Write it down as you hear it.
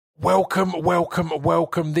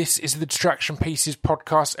Welcome. This is the Distraction Pieces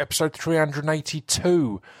podcast, episode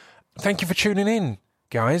 382. Thank you for tuning in,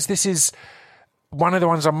 guys. This is one of the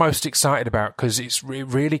ones I'm most excited about because it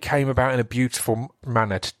really came about in a beautiful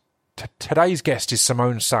manner. Today's guest is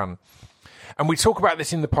Simone Sun. And we talk about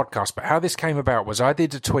this in the podcast, but how this came about was I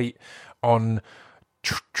did a tweet on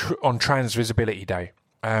Trans Visibility Day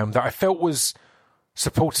that I felt was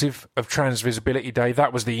supportive of Trans Visibility Day.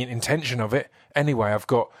 That was the intention of it. Anyway, I've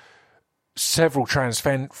got several trans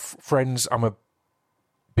friends. I'm a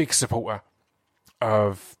big supporter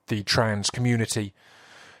of the trans community,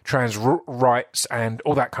 trans rights and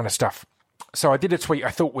all that kind of stuff. So I did a tweet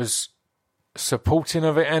I thought was supporting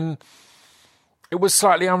of it, and it was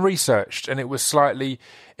slightly unresearched, and it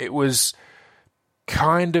was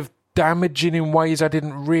kind of damaging in ways I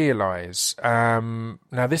didn't realise.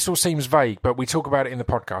 Now, this all seems vague, but we talk about it in the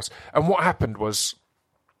podcast. And what happened was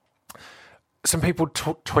some people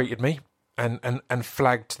tweeted me and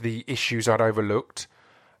flagged the issues I'd overlooked,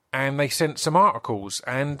 and they sent some articles,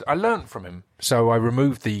 and I learnt from him. So I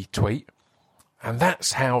removed the tweet, and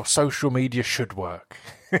that's how social media should work.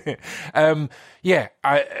 One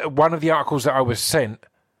of the articles that I was sent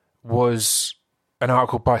was an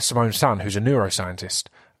article by Simone Sun, who's a neuroscientist,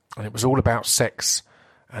 and it was all about sex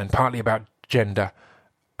and partly about gender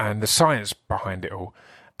and the science behind it all.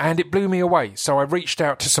 And it blew me away. So I reached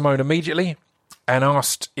out to Simone immediately and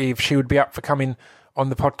asked if she would be up for coming on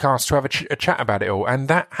the podcast to have a chat about it all. And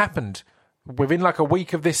that happened within like a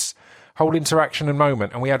week of this whole interaction and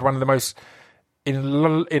moment. And we had one of the most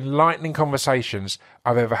enlightening conversations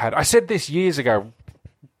I've ever had. I said this years ago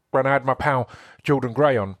when I had my pal Jordan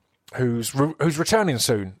Gray on, who's returning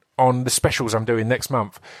soon on the specials I'm doing next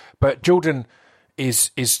month. But Jordan is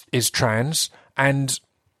trans, and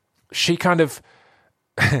she kind of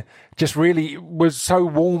just really was so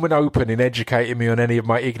warm and open in educating me on any of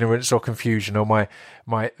my ignorance or confusion or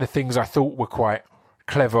the things I thought were quite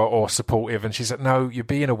clever or supportive. And she said, no, you're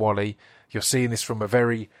being a wally. You're seeing this from a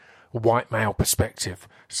very white male perspective.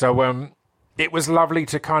 So it was lovely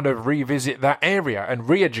to kind of revisit that area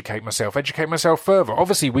and educate myself further.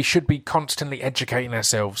 Obviously, we should be constantly educating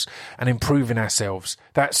ourselves and improving ourselves.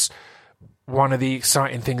 That's one of the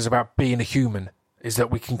exciting things about being a human, is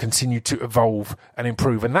that we can continue to evolve and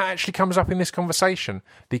improve. And that actually comes up in this conversation,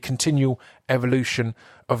 the continual evolution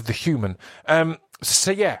of the human. I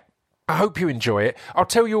hope you enjoy it. I'll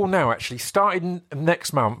tell you all now, actually, starting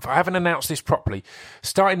next month, I haven't announced this properly,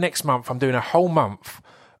 starting next month, I'm doing a whole month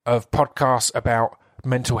of podcasts about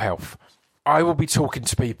mental health. I will be talking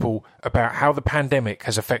to people about how the pandemic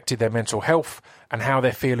has affected their mental health and how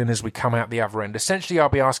they're feeling as we come out the other end. Essentially, I'll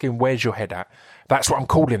be asking, where's your head at? That's what I'm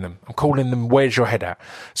calling them. I'm calling them, where's your head at?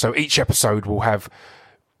 So each episode will have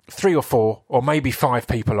 3 or 4 or maybe 5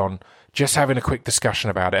 people on, just having a quick discussion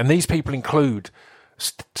about it. And these people include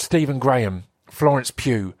Stephen Graham, Florence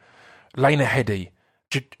Pugh, Lena Headey,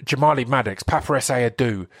 Jamali Maddox, Papa S.A.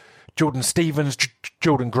 Jordan Stevens,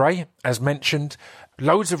 Jordan Gray, as mentioned.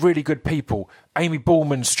 Loads of really good people. Amy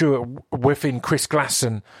Ballman, Stuart Whiffin, Chris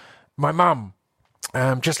Glasson, my mum.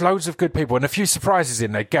 Just loads of good people. And a few surprises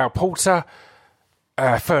in there. Gail Porter,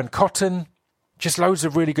 Fern Cotton. Just loads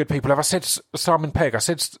of really good people. Have I said Simon Pegg? I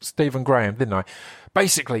said Stephen Graham, didn't I?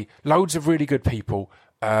 Basically, loads of really good people.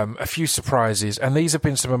 A few surprises. And these have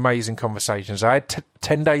been some amazing conversations. I had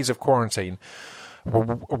 10 days of quarantine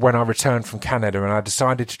when I returned from Canada, and I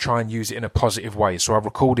decided to try and use it in a positive way. So I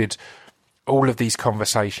recorded all of these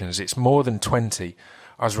conversations. It's more than 20.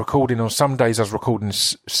 I was recording on some days, I was recording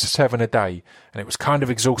 7 a day, and it was kind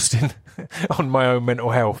of exhausting on my own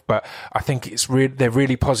mental health. But I think they're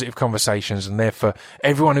really positive conversations, and they're for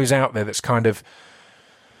everyone who's out there that's kind of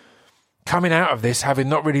coming out of this having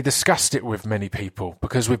not really discussed it with many people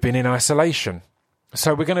because we've been in isolation.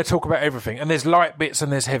 So we're going to talk about everything, and there's light bits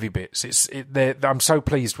and there's heavy bits. I'm so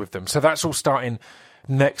pleased with them. So that's all starting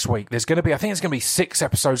next week. I think there's going to be 6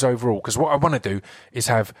 episodes overall, because what I want to do is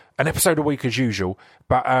have an episode a week as usual,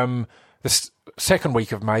 but the second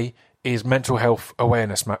week of May is Mental Health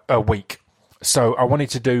Awareness Week. So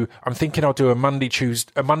I'm thinking I'll do a Monday,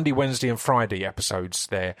 Wednesday and Friday episodes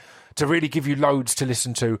there to really give you loads to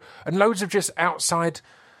listen to and loads of just outside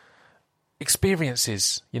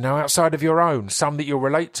experiences, outside of your own, some that you'll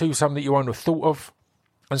relate to, some that you won't have thought of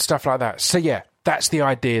and stuff like that. So yeah, that's the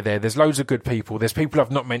idea there. There's loads of good people. There's people I've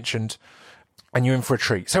not mentioned, and you're in for a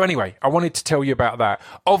treat. So anyway, I wanted to tell you about that.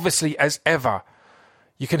 Obviously, as ever,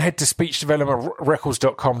 you can head to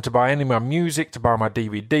speechdevelopmentrecords.com to buy any of my music, to buy my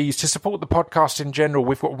DVDs, to support the podcast in general.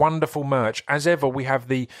 We've got wonderful merch. As ever, we have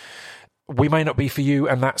We May Not Be For You,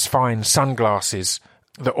 and that's fine, sunglasses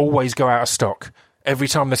that always go out of stock. Every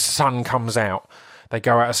time the sun comes out, they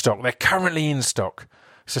go out of stock. They're currently in stock,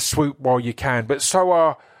 so swoop while you can. But so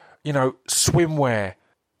are, swimwear,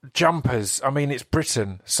 jumpers. I mean, it's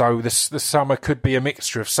Britain, so the summer could be a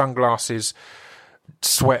mixture of sunglasses,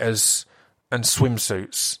 sweaters, and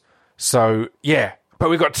swimsuits. So, yeah. But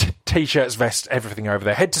we've got T-shirts, vests, everything over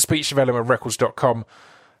there. Head to speechdevelopmentrecords.com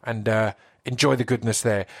and enjoy the goodness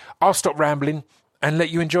there. I'll stop rambling and let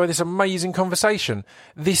you enjoy this amazing conversation.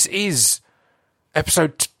 This is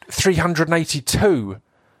episode 382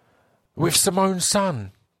 with Simone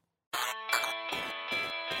Sun.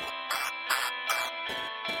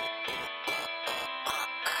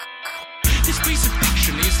 This piece of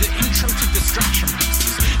fiction is the intro to Distraction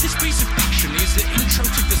Pieces. This piece of fiction is the intro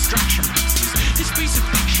to Distraction Pieces. This piece of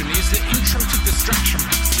fiction is the intro to Distraction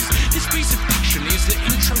Pieces. This piece of fiction is the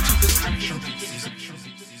intro to Distraction Pieces.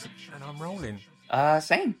 And I'm rolling.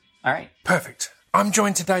 Same. All right. Perfect. I'm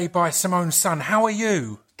joined today by Simone Sun. How are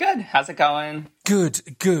you? Good. How's it going? Good.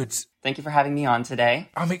 Thank you for having me on today.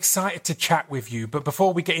 I'm excited to chat with you, but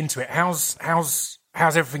before we get into it, how's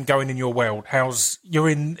everything going in your world? Are you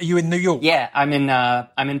in New York? Yeah, I'm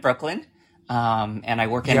in Brooklyn, and I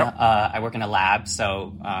work in a lab.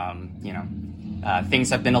 So things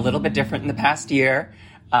have been a little bit different in the past year.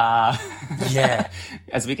 Yeah,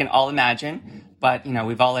 as we can all imagine. But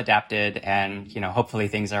we've all adapted, and hopefully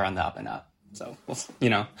things are on the up and up. So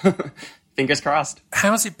fingers crossed.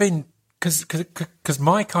 How's it been? Because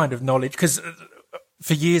my kind of knowledge, because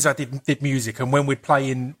for years I did music, and when we'd play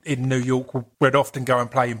in New York, we'd often go and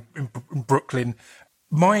play in Brooklyn.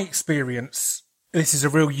 My experience, this is a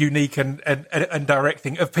real unique and direct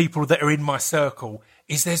thing, of people that are in my circle,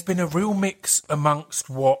 is there's been a real mix amongst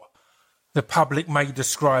what the public may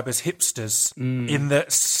describe as hipsters, in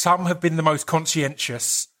that some have been the most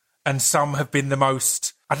conscientious and some have been the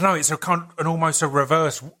most, I don't know, it's an almost a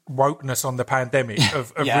reverse wokeness on the pandemic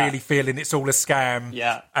of Yeah. really feeling it's all a scam.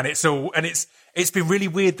 Yeah. And it's been really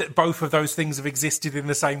weird that both of those things have existed in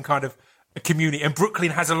the same kind of community. And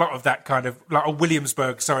Brooklyn has a lot of that kind of, like,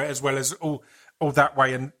 Williamsburg, sorry, as well as all that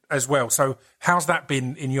way and as well. So how's that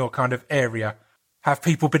been in your kind of area? Have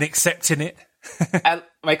people been accepting it?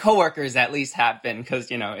 My coworkers at least have been, because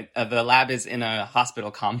the lab is in a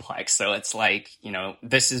hospital complex, so it's like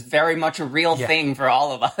this is very much a real thing for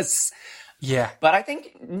all of us. Yeah, but I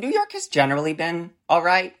think New York has generally been all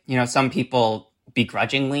right. Some people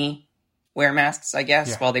begrudgingly wear masks, I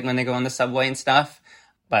guess, when they go on the subway and stuff.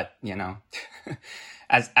 But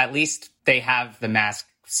as at least they have the mask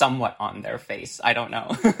somewhat on their face. I don't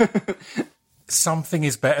know. Something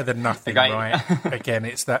is better than nothing, right? Again,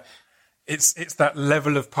 it's that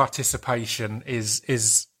level of participation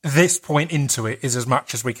is this point into it is as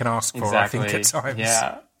much as we can ask for, Exactly. I think, at times.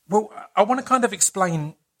 Yeah. Well, I want to kind of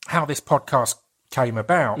explain how this podcast came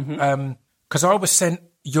about, because I was sent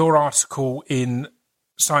your article in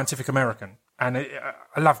Scientific American, and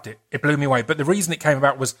I loved it. It blew me away. But the reason it came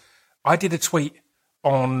about was I did a tweet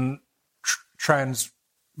on Trans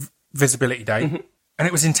Visibility Day, and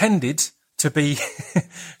it was intended to be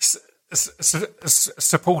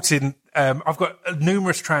supporting. I've got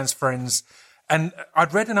numerous trans friends, and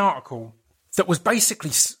I'd read an article that was basically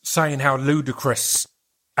saying how ludicrous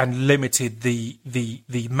and limited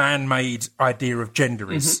the man-made idea of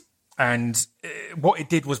gender is. And what it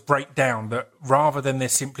did was break down that rather than there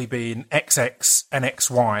simply being XX and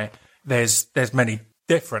XY, there's many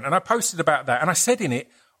different. And I posted about that, and I said in it,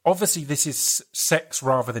 obviously this is sex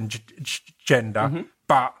rather than gender,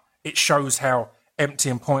 but it shows how empty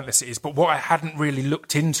and pointless it is. But what I hadn't really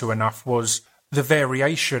looked into enough was the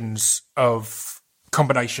variations of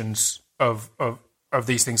combinations of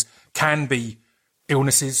these things can be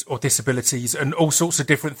illnesses or disabilities and all sorts of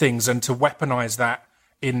different things, and to weaponize that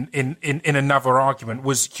in another argument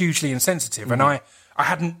was hugely insensitive. And I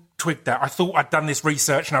hadn't twigged that. I thought I'd done this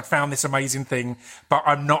research and I'd found this amazing thing, but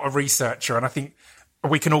I'm not a researcher, and I think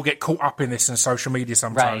we can all get caught up in this in social media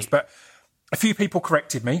sometimes. Right. But a few people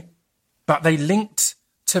corrected me, but they linked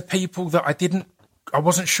to people that I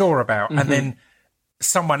wasn't sure about. And then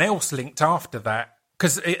someone else linked after that.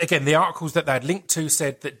 Because, again, the articles that they'd linked to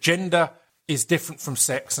said that gender is different from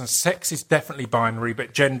sex, and sex is definitely binary,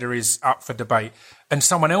 but gender is up for debate. And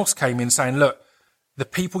someone else came in saying, look, the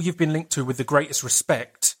people you've been linked to with the greatest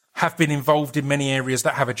respect have been involved in many areas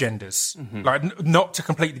that have agendas. Like, not to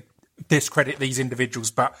completely discredit these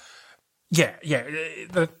individuals, but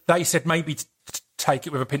they said maybe take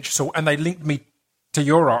it with a pinch of salt, and they linked me to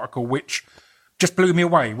your article, which just blew me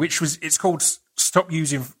away, it's called Stop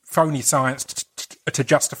Using Phony Science to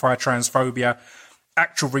Justify Transphobia.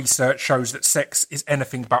 Actual research shows that sex is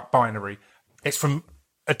anything but binary. It's from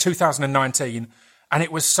 2019, and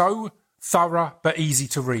it was so thorough but easy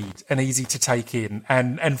to read and easy to take in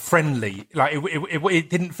and friendly. Like it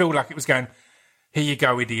didn't feel like it was going, here you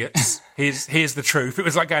go, idiots. Here's the truth. It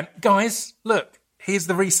was like going, guys, look, here's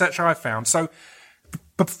the research I found. So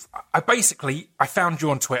I found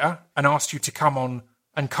you on Twitter and asked you to come on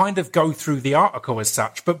and kind of go through the article as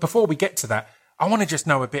such. But before we get to that, I want to just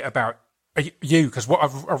know a bit about you, because what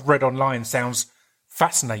I've read online sounds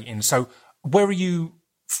fascinating. So where are you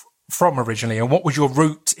from originally, and what was your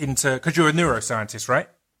route into, because you're a neuroscientist, right?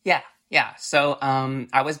 Yeah. So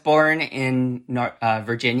I was born in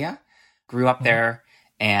Virginia, grew up there,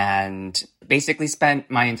 and basically spent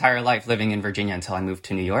my entire life living in Virginia until I moved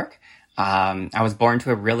to New York. I was born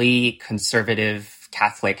to a really conservative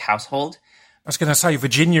Catholic household. I was going to say,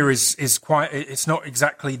 Virginia is quite, it's not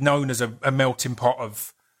exactly known as a melting pot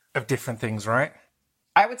of different things, right?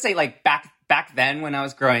 I would say, like, back then when I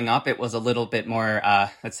was growing up, it was a little bit more,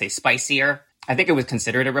 let's say, spicier. I think it was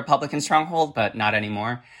considered a Republican stronghold, but not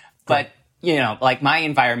anymore. But, you know, like, my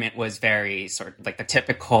environment was very sort of like the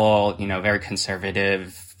typical, you know, very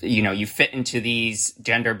conservative, you know, you fit into these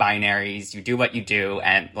gender binaries, you do what you do,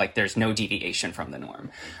 and, like, there's no deviation from the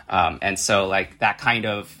norm. And so, like, that kind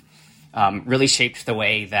of really shaped the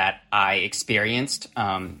way that I experienced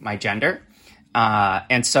my gender.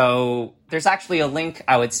 And so there's actually a link,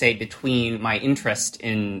 I would say, between my interest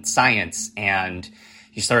in science and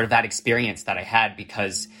sort of that experience that I had,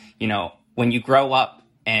 because, you know, when you grow up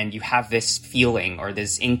and you have this feeling or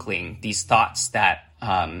this inkling, these thoughts that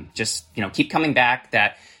just, you know, keep coming back,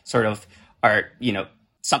 that sort of are, you know,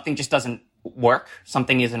 something just doesn't work,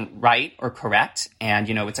 something isn't right or correct. And,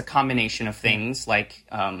 you know, it's a combination of things, like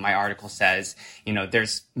my article says, you know,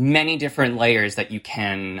 there's many different layers that you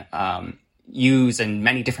can use and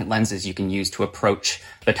many different lenses you can use to approach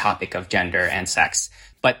the topic of gender and sex.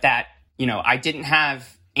 But that, you know, I didn't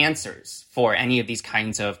have answers for any of these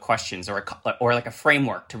kinds of questions or like a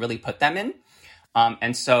framework to really put them in.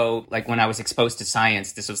 And so, like, when I was exposed to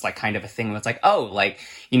science, this was like kind of a thing that's like, oh, like,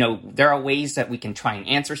 you know, there are ways that we can try and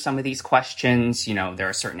answer some of these questions. You know, there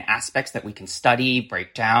are certain aspects that we can study,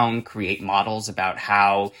 break down, create models about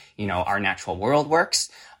how, you know, our natural world works.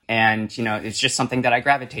 And, you know, it's just something that I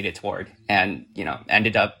gravitated toward, and, you know,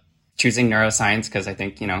 ended up choosing neuroscience because I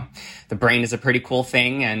think, you know, the brain is a pretty cool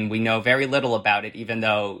thing, and we know very little about it, even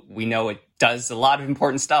though we know it does a lot of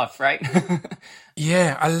important stuff, right?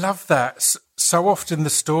 Yeah, I love that. So often the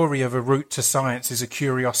story of a route to science is a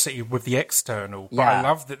curiosity with the external, but I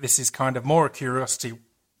love that this is kind of more a curiosity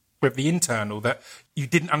with the internal, that you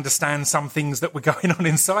didn't understand some things that were going on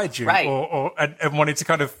inside you, right, and wanted to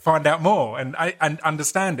kind of find out more and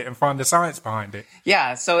understand it and find the science behind it.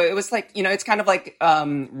 Yeah, so it was like, you know, it's kind of like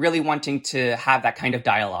really wanting to have that kind of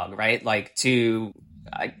dialogue, right? Like to,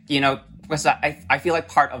 you know, I feel like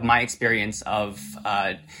part of my experience of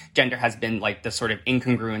gender has been like the sort of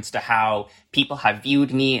incongruence to how people have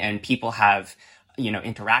viewed me and people have, you know,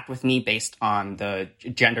 interact with me based on the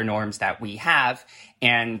gender norms that we have,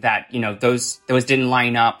 and that, you know, those didn't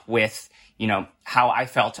line up with, you know, how I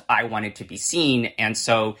felt I wanted to be seen. And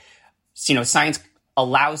so, you know, science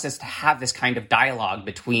allows us to have this kind of dialogue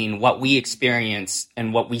between what we experience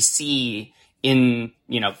and what we see in,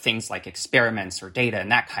 you know, things like experiments or data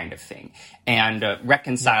and that kind of thing, and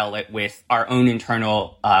reconcile it with our own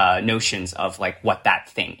internal notions of like what that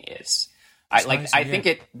thing is. I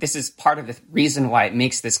think this is part of the reason why it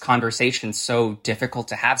makes this conversation so difficult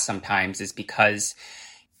to have sometimes, is because,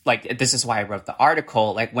 like, this is why I wrote the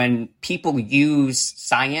article. Like, when people use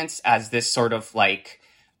science as this sort of like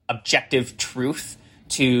objective truth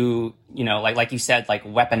to, you know, like you said, like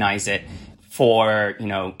weaponize it for, you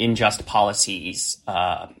know, unjust policies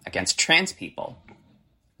against trans people,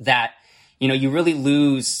 that, you know, you really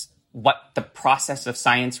lose what the process of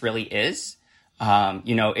science really is.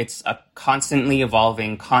 You know, it's a constantly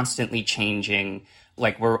evolving, constantly changing,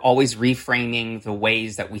 like we're always reframing the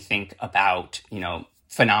ways that we think about, you know,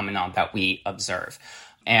 phenomena that we observe.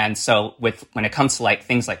 And so when it comes to like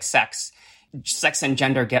things like sex and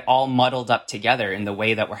gender get all muddled up together in the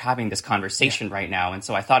way that we're having this conversation right now. And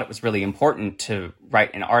so I thought it was really important to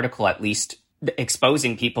write an article, at least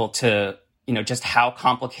exposing people to, you know, just how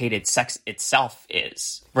complicated sex itself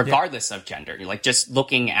is, regardless of gender. Like just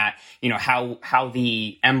looking at, you know, how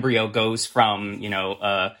the embryo goes from, you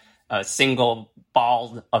know, a single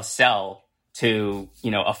ball of cell to,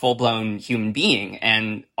 you know, a full-blown human being,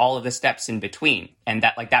 and all of the steps in between. And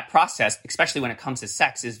that, like, that process, especially when it comes to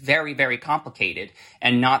sex, is very, very complicated,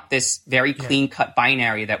 and not this very clean-cut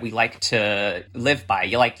binary that we like to live by.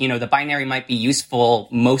 You know, the binary might be useful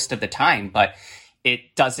most of the time, but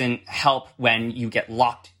it doesn't help when you get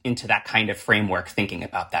locked into that kind of framework thinking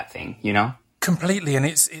about that thing, you know? Completely, and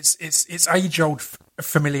it's age-old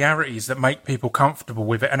familiarities that make people comfortable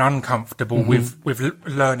with it and uncomfortable with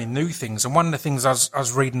learning new things. And one of the things I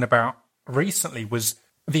was reading about recently was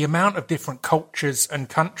the amount of different cultures and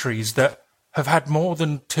countries that have had more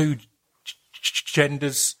than two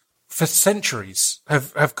genders for centuries,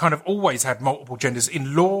 have kind of always had multiple genders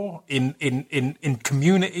in law, in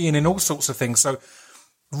community, and in all sorts of things. So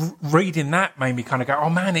reading that made me kind of go, oh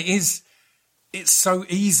man, it's so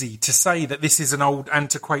easy to say that this is an old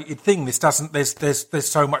antiquated thing. This doesn't, there's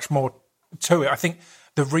so much more to it. I think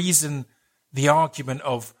the argument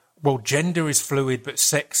of, well, gender is fluid, but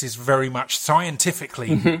sex is very much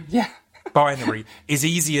scientifically binary is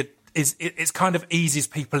easier. It's kind of eases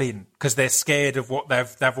people in because they're scared of what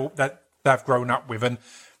they've grown up with. And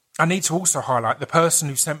I need to also highlight the person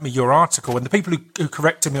who sent me your article and the people who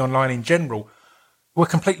corrected me online in general were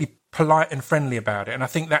completely polite and friendly about it. And I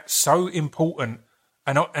think that's so important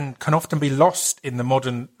and can often be lost in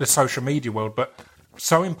the social media world, but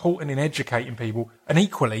so important in educating people. And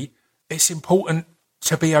equally, it's important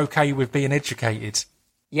to be okay with being educated.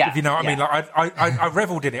 Yeah. If you know what I mean? Like I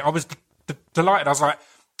reveled in it. I was delighted. I was like,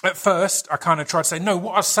 at first, I kind of tried to say, no,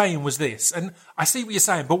 what I was saying was this. And I see what you're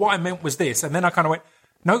saying, but what I meant was this. And then I kind of went,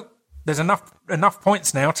 no, there's enough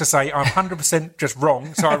points now to say I'm 100% just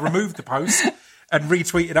wrong. So I removed the post and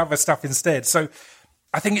retweeted other stuff instead. So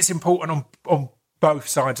I think it's important on both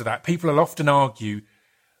sides of that. People will often argue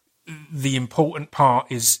the important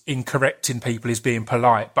part is in correcting people is being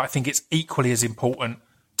polite. But I think it's equally as important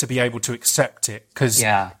to be able to accept it. Because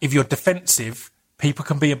if you're defensive, people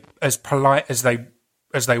can be as polite as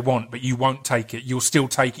they want, but you won't take it. You'll still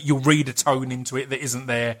take it. You'll read a tone into it that isn't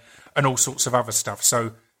there and all sorts of other stuff.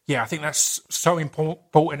 So, yeah, I think that's so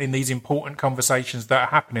important in these important conversations that are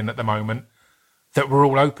happening at the moment, that we're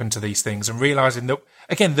all open to these things and realising that,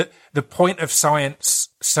 again, that the point of science,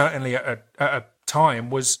 certainly at a time,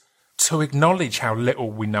 was to acknowledge how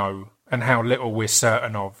little we know and how little we're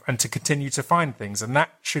certain of and to continue to find things. And that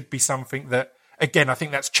should be something that, again, I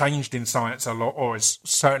think that's changed in science a lot, or is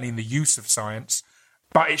certainly in the use of science.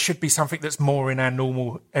 But it should be something that's more in our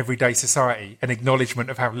normal everyday society, an acknowledgement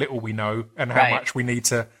of how little we know and how much we need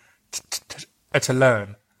to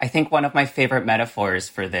learn. I think one of my favorite metaphors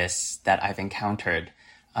for this that I've encountered,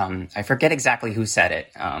 I forget exactly who said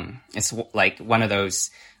it. It's like one of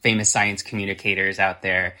those famous science communicators out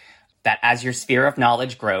there, that as your sphere of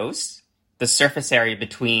knowledge grows, the surface area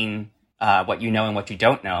between what you know and what you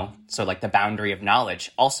don't know, so like the boundary of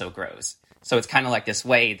knowledge, also grows. So it's kind of like this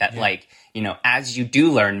way that like, you know, as you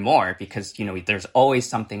do learn more, because, you know, there's always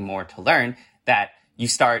something more to learn, that you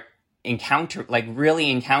start really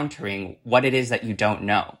encountering what it is that you don't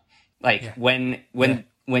know. Like when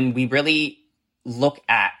we really look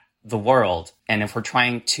at the world, and if we're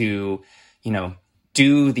trying to, you know,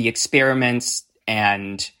 do the experiments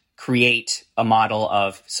and create a model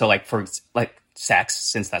of, so like for like sex,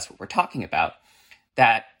 since that's what we're talking about,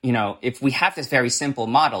 that, you know, if we have this very simple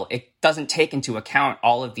model, it doesn't take into account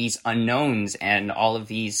all of these unknowns and all of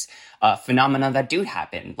these phenomena that do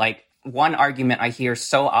happen. Like, one argument I hear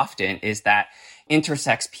so often is that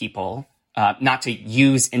intersex people, not to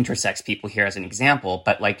use intersex people here as an example,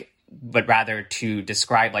 but rather to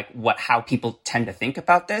describe like how people tend to think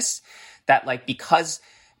about this, that like because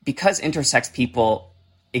intersex people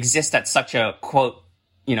exist at such a, quote,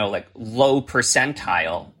 you know, like low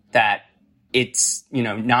percentile, that it's, you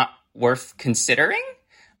know, not worth considering,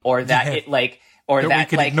 or that it like, or that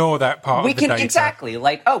we can ignore that part of the data. Exactly,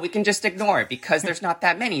 like, oh, we can just ignore it because there's not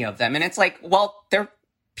that many of them. And it's like, well, they're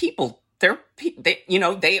people. They, you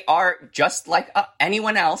know, they are just like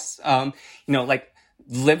anyone else, you know, like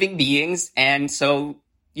living beings. And so,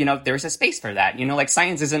 you know, there's a space for that. You know, like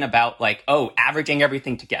science isn't about like, oh, averaging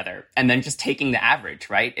everything together and then just taking the average,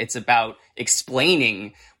 right? It's about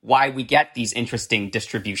explaining why we get these interesting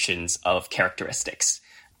distributions of characteristics.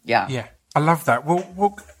 Yeah. Yeah. I love that.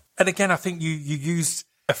 Well, and again, I think you used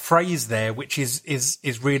a phrase there, which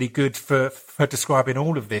is really good for describing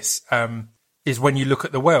all of this, is when you look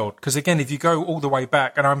at the world. Because again, if you go all the way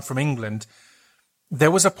back, and I'm from England,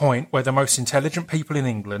 there was a point where the most intelligent people in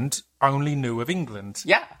England only knew of England.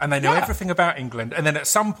 Yeah. And they knew everything about England. And then at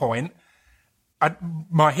some point,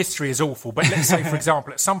 my history is awful, but let's say, for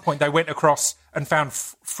example, at some point they went across and found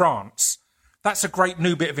France. That's a great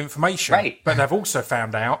new bit of information. Right. But they've also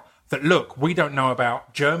found out that, look, we don't know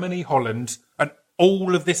about Germany, Holland, and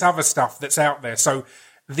all of this other stuff that's out there. So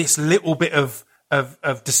this little bit of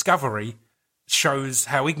discovery shows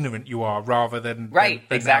how ignorant you are rather than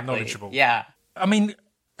exactly. knowledgeable. Yeah. I mean,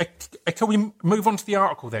 can we move on to the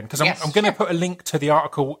article then? Because I'm going to put a link to the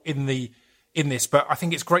article in this, but I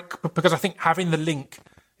think it's great because I think having the link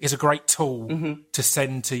is a great tool to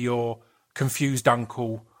send to your confused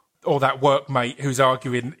uncle or that workmate who's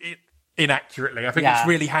arguing inaccurately. I think it's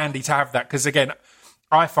really handy to have that because, again,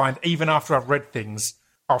 I find even after I've read things,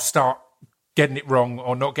 I'll start getting it wrong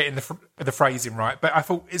or not getting the phrasing right. But I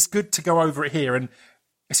thought it's good to go over it here, and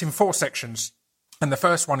it's in 4 sections. And the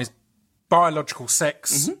first one is biological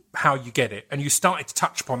sex, how you get it. And you started to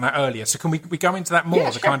touch upon that earlier. So can we go into that more?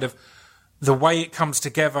 Yeah, the sure. kind of the way it comes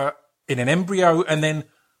together in an embryo and then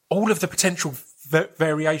all of the potential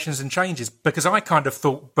variations and changes. Because I kind of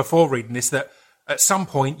thought before reading this that at some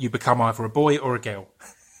point you become either a boy or a girl.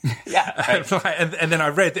 Yeah. Right. and then I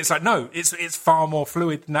read, it's like, no, it's far more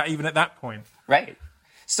fluid than that even at that point. Right.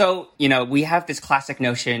 So, we have this classic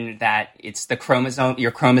notion that it's your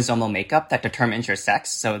chromosomal makeup that determines your sex.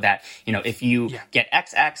 So that, if you get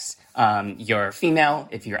XX, you're female.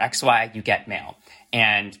 If you're XY, you get male.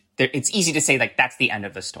 And it's easy to say, like, that's the end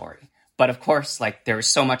of the story. But of course, like, there is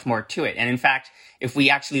so much more to it. And in fact, if we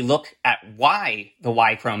actually look at why the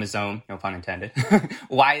Y chromosome, no pun intended,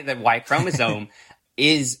 why the Y chromosome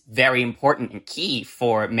is very important and key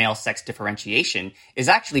for male sex differentiation is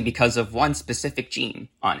actually because of one specific gene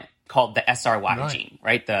on it called the SRY gene,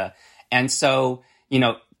 right? And so,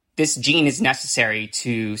 this gene is necessary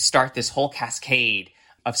to start this whole cascade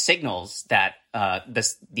of signals that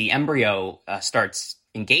the embryo starts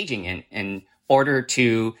engaging in order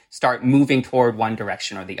to start moving toward one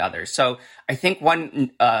direction or the other. So I think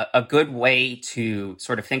a good way to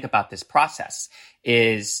sort of think about this process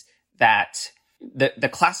is that the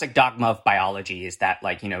classic dogma of biology is that,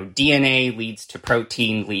 like, DNA leads to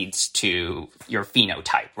protein leads to your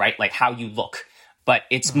phenotype, right? Like how you look. But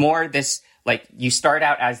it's more this, like, you start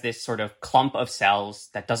out as this sort of clump of cells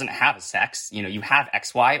that doesn't have a sex. You have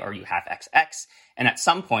XY or you have XX. And at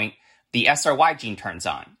some point, the SRY gene turns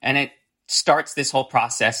on and it starts this whole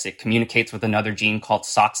process. It communicates with another gene called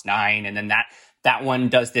SOX9. And then that one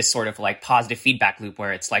does this sort of like positive feedback loop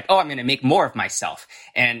where it's like, oh, I'm going to make more of myself.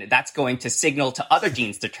 And that's going to signal to other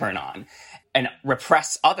genes to turn on and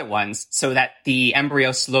repress other ones so that the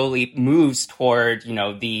embryo slowly moves toward,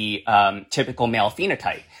 the typical male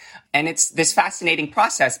phenotype. And it's this fascinating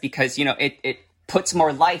process because, it puts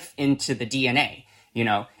more life into the DNA.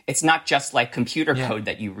 It's not just like computer code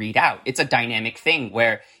that you read out. It's a dynamic thing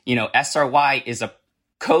where, SRY is a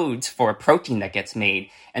codes for a protein that gets made.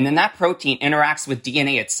 And then that protein interacts with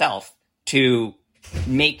DNA itself to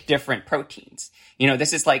make different proteins.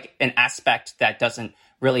 This is like an aspect that doesn't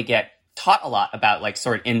really get taught a lot about, like,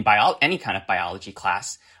 sort of in any kind of biology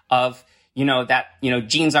class of, that,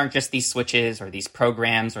 genes aren't just these switches or these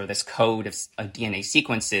programs or this code of DNA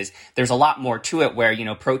sequences. There's a lot more to it where,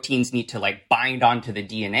 proteins need to, like, bind onto the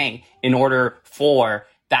DNA in order for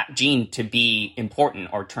that gene to be important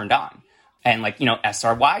or turned on. And, like,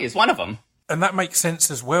 SRY is one of them. And that makes sense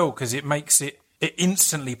as well because it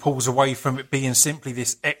instantly pulls away from it being simply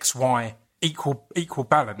this XY equal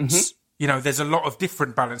balance. There's a lot of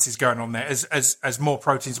different balances going on there as more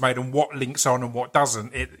proteins made and what links on and what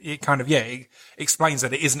doesn't. It kind of, it explains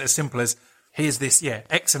that it isn't as simple as here's this,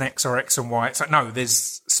 X and X or X and Y. It's like, no,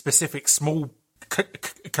 there's specific small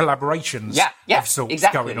collaborations of sorts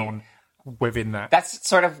going on within that. That's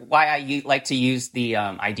sort of why I like to use the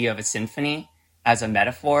idea of a symphony as a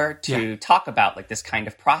metaphor to talk about, like, this kind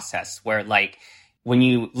of process where, like, when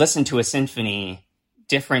you listen to a symphony,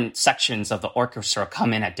 different sections of the orchestra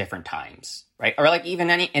come in at different times, right? Or, like, even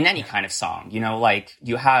in any kind of song, like,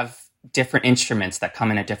 you have different instruments that come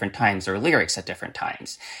in at different times or lyrics at different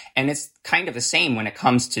times. And it's kind of the same when it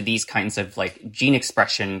comes to these kinds of, like, gene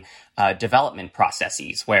expression development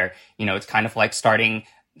processes where, it's kind of like starting,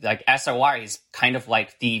 like, SRY is kind of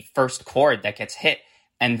like the first chord that gets hit,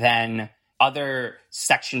 and then other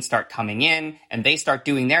sections start coming in and they start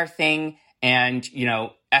doing their thing. And,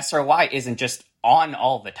 SRY isn't just on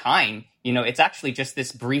all the time. It's actually just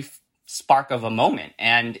this brief spark of a moment.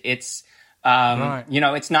 And it's,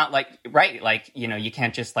 it's not like, like, you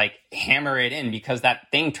can't just, like, hammer it in because that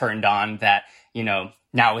thing turned on that,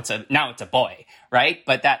 now it's a boy, right?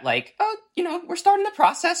 But that, like, we're starting the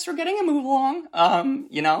process, we're getting a move along,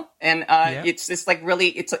 it's this, like,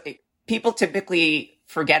 really, people typically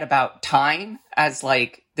forget about time as,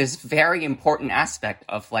 like, this very important aspect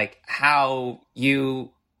of, like, how you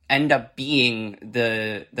end up being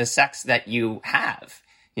the sex that you have,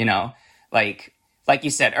 like you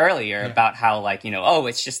said earlier about how, like,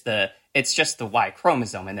 it's just the Y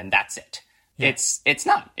chromosome and then that's it. Yeah. It's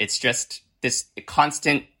not. It's just this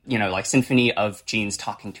constant, like, symphony of genes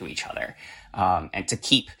talking to each other, and to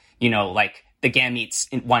keep, like, the gametes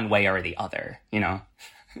in one way or the other,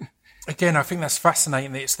 again, I think that's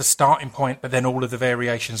fascinating that it's the starting point, but then all of the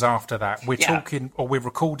variations after that. We're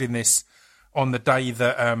recording this on the day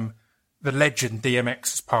that the legend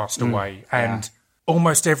DMX has passed away, and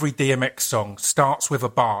almost every DMX song starts with a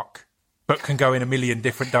bark, but can go in a million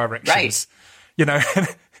different directions. Right. You know,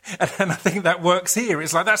 and I think that works here.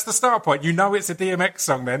 It's like, that's the start point. You know it's a DMX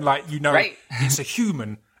song then, like, you know it's a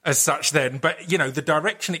human as such then. But, you know, the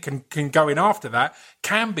direction it can go in after that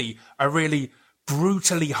can be a really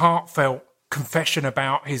brutally heartfelt confession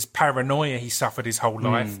about his paranoia he suffered his whole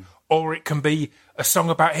life. Or it can be a song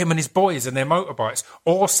about him and his boys and their motorbikes.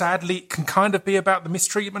 Or, sadly, it can kind of be about the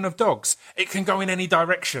mistreatment of dogs. It can go in any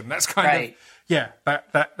direction. That's kind of... Yeah,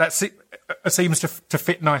 that seems to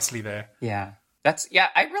fit nicely there. Yeah.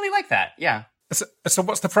 I really like that. Yeah. So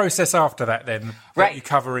what's the process after that then? That you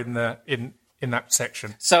cover in that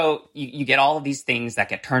section. So you get all of these things that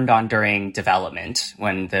get turned on during development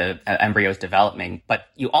when the embryo is developing, but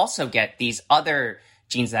you also get these other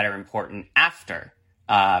genes that are important after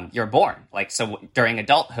you're born. Like, so during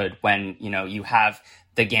adulthood, when, you know, you have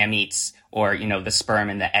the gametes, or, you know, the sperm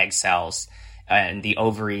and the egg cells and the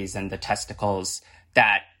ovaries and the testicles,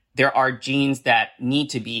 that there are genes that need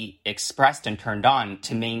to be expressed and turned on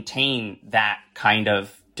to maintain that kind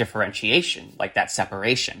of differentiation, like that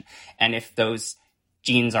separation. And if those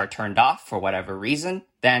genes are turned off for whatever reason,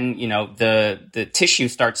 then, you know, the tissue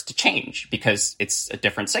starts to change because it's a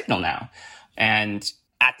different signal now. And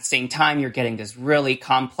at the same time, you're getting this really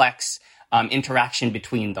complex interaction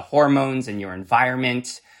between the hormones and your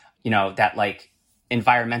environment, you know, that like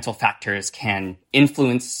environmental factors can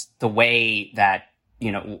influence the way that,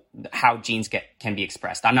 you know, how genes can be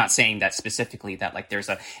expressed. I'm not saying that specifically that like there's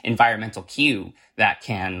a environmental cue that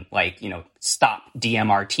can like, you know, stop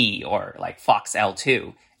DMRT or like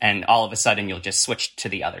FOXL2 and all of a sudden you'll just switch to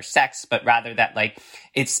the other sex, but rather that like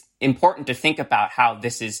it's important to think about how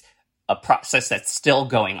this is a process that's still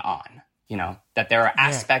going on, you know, that there are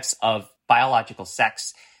aspects of biological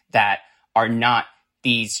sex that are not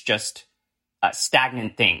these just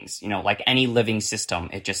stagnant things, you know, like any living system.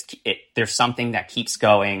 There's something that keeps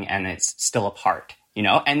going and it's still a part, you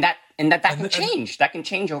know, and that can change. That can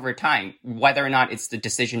change over time, whether or not it's the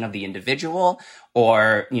decision of the individual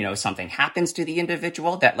or, you know, something happens to the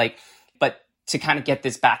individual that like, but to kind of get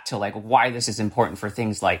this back to like why this is important for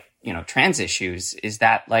things like, you know, trans issues is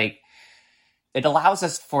that like, it allows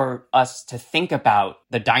us to think about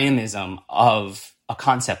the dynamism of a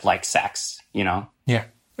concept like sex, you know? Yeah.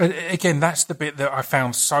 Again, that's the bit that I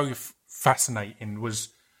found so fascinating, was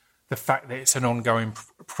the fact that it's an ongoing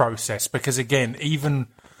process. Because again, even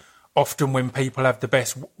often when people have the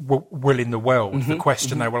best will in the world, the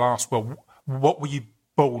question they will ask, well, what were you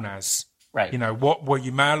born as? Right. You know, what were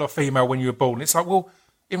you, male or female, when you were born? It's like, well,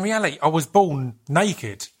 in reality, I was born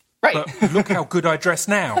naked. Right. But look how good I dress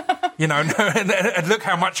now. You know, and look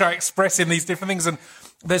how much I express in these different things. And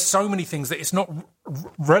there's so many things that it's not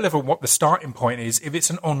relevant what the starting point is if it's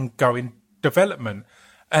an ongoing development.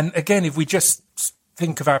 And again, if we just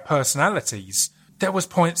think of our personalities, there was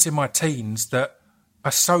points in my teens that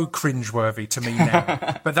are so cringeworthy to me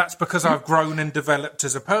now. But that's because I've grown and developed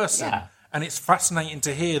as a person. Yeah. And it's fascinating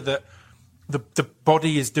to hear that the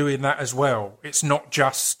body is doing that as well. It's not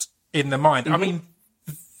just in the mind. I mean,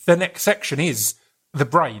 the next section is the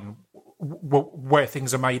brain, where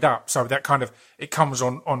things are made up. So that kind of, it comes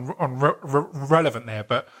on relevant there.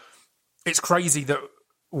 But it's crazy that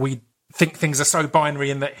we think things are so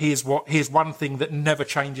binary and that here's one thing that never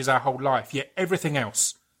changes our whole life. Yet everything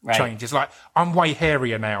else changes. Like, I'm way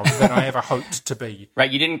hairier now than I ever hoped to be.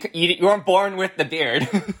 Right. You weren't born with the beard.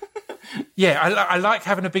 Yeah, I like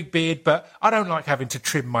having a big beard, but I don't like having to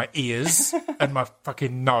trim my ears and my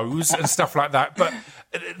fucking nose and stuff like that. But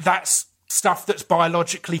that's stuff that's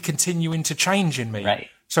biologically continuing to change in me. Right.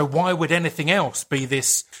 So why would anything else be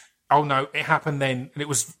this, oh no, it happened then, and it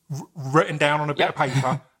was written down on a bit of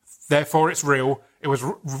paper, therefore it's real. It was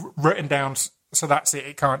written down, so that's it,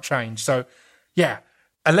 it can't change. So, yeah.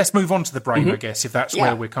 And let's move on to the brain, I guess, if that's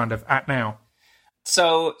where we're kind of at now.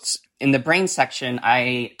 So in the brain section,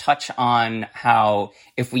 I touch on how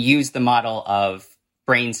if we use the model of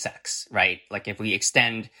brain sex, right? Like if we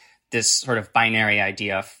extend this sort of binary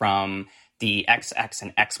idea from the XX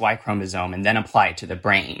and XY chromosome and then apply it to the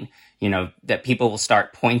brain, you know, that people will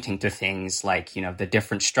start pointing to things like, you know, the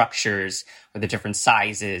different structures or the different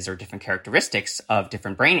sizes or different characteristics of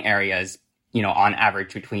different brain areas, you know, on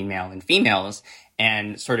average between male and females,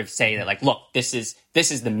 and sort of say that, like, look, this is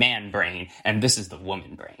the man brain and this is the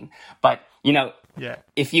woman brain. But, you know,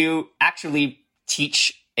 if you actually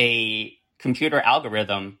teach a computer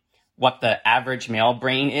algorithm what the average male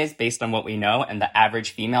brain is based on what we know and the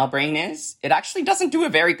average female brain is, it actually doesn't do a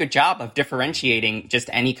very good job of differentiating just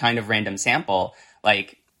any kind of random sample,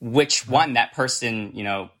 like which one that person,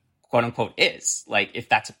 quote unquote is. Like if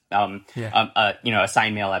that's, a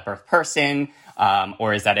assigned male at birth person,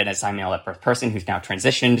 or is that an assigned male at birth person who's now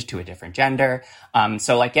transitioned to a different gender?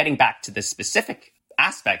 So like getting back to the specific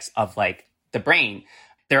aspects of like the brain,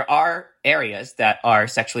 there are areas that are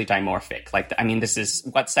sexually dimorphic. Like, this is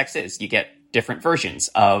what sex is. You get different versions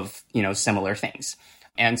of, similar things.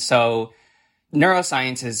 And so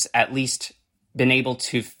neuroscience has at least been able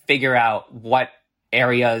to figure out what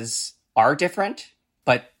areas are different.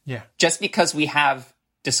 But just because we have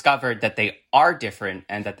discovered that they are different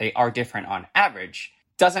and that they are different on average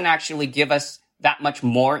doesn't actually give us that much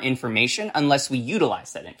more information unless we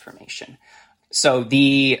utilize that information. So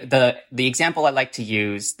the example I like to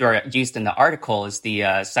use, or used in the article, is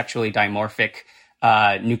the sexually dimorphic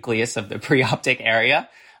nucleus of the preoptic area,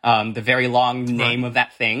 the very long name of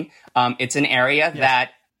that thing. It's an area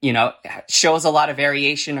that, shows a lot of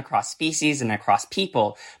variation across species and across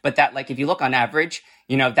people, but that, like, if you look on average,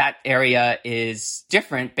 that area is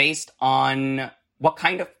different based on what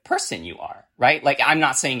kind of person you are, right? Like, I'm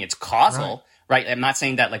not saying it's causal, right? I'm not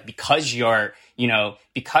saying that, like, because you're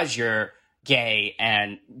gay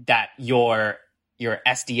and that your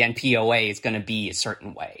SDNPOA is going to be a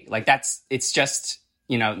certain way. Like it's just,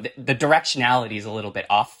 the directionality is a little bit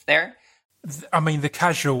off there. The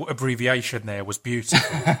casual abbreviation there was beautiful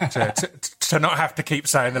to not have to keep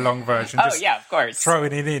saying the long version. Just of course.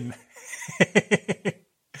 Throwing it in.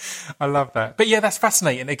 I love that. But yeah, that's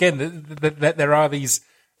fascinating. Again, there are these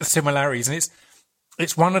similarities, and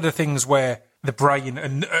it's one of the things where the brain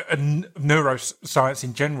and neuroscience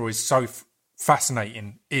in general is so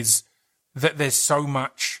fascinating, is that there's so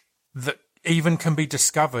much that even can be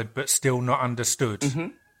discovered but still not understood. Mm-hmm.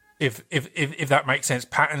 If that makes sense.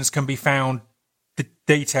 Patterns can be found, the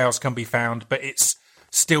details can be found, but it's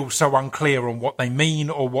still so unclear on what they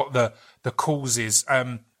mean or what the cause is.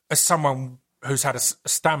 As someone who's had a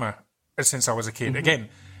stammer since I was a kid, mm-hmm. again,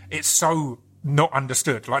 it's so not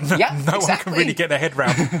understood. Like no one can really get their head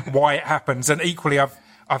around why it happens. And equally, I've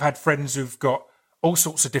had friends who've got all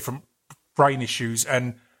sorts of different brain issues,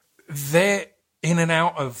 and they're in and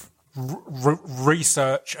out of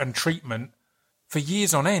research and treatment for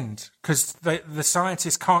years on end because the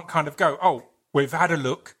scientists can't kind of go, oh, we've had a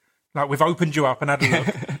look, like we've opened you up and had a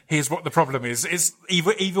look. Here's what the problem is. It's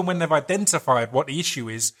even when they've identified what the issue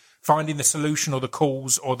is, finding the solution or the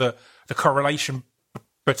cause or the correlation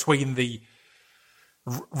between the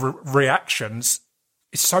reactions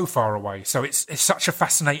is so far away. So it's such a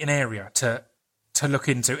fascinating area to look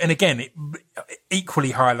into. And again, it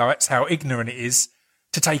equally highlights how ignorant it is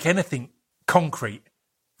to take anything concrete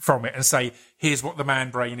from it and say, here's what the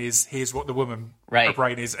man brain is, here's what the woman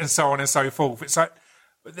brain is, and so on and so forth. It's like,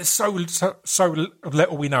 there's so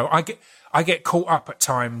little we know. I get caught up at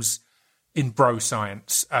times in bro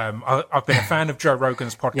science. I've been a fan of Joe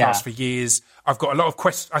Rogan's podcast for years. I've got a lot of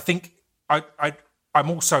questions. I think I'm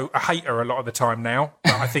also a hater a lot of the time now.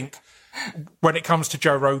 But I think when it comes to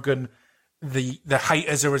Joe Rogan, the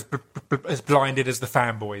haters are as blinded as the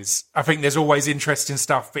fanboys. I think there's always interesting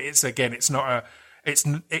stuff, but I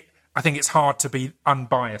think it's hard to be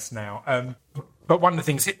unbiased now. But one of the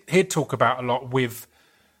things he'd talk about a lot with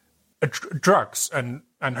drugs and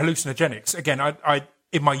hallucinogenics. Again, I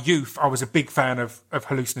in my youth, I was a big fan of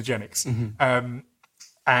hallucinogenics. Mm-hmm.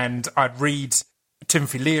 And I'd read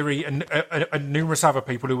Timothy Leary and numerous other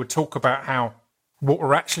people who would talk about how what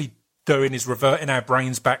we're actually doing is reverting our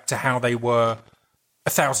brains back to how they were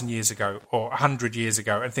 1,000 years ago or 100 years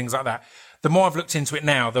ago and things like that. The more I've looked into it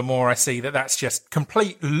now, the more I see that that's just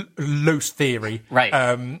complete loose theory, right?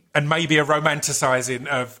 And maybe a romanticizing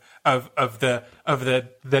of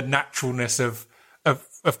the naturalness of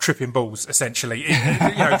tripping balls, essentially.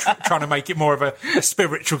 Trying to make it more of a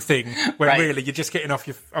spiritual thing when really you're just getting off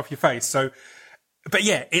your face. So, but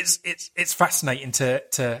yeah, it's fascinating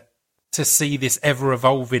to see this ever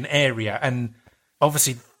evolving area, and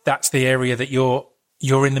obviously that's the area that you're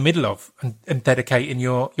in the middle of and dedicating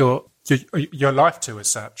your life to as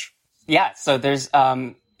such. Yeah. So there's,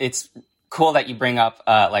 it's cool that you bring up,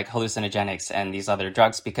 like hallucinogenics and these other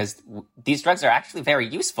drugs, because these drugs are actually very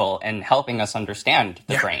useful in helping us understand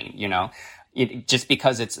the brain, just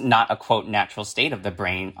because it's not a quote natural state of the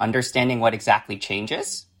brain, understanding what exactly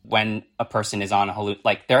changes when a person is on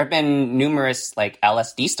like there have been numerous like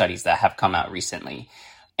LSD studies that have come out recently.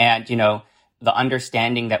 And, the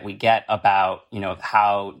understanding that we get about,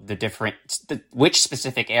 how which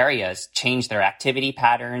specific areas change their activity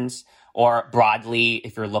patterns or broadly,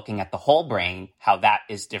 if you're looking at the whole brain, how that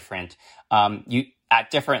is different. You at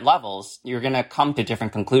different levels, you're going to come to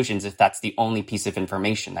different conclusions if that's the only piece of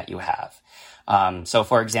information that you have. So,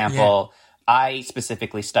 for example, I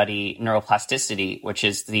specifically study neuroplasticity, which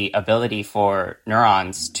is the ability for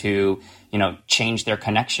neurons to, change their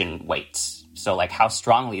connection weights. So, like how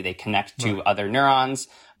strongly they connect to other neurons.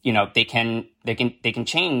 They can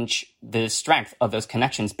change the strength of those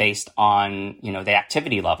connections based on, the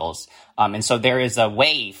activity levels. And so there is a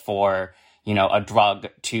way for, a drug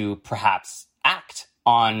to perhaps act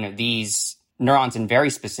on these neurons in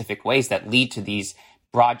very specific ways that lead to these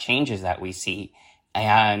broad changes that we see.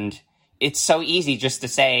 And it's so easy just to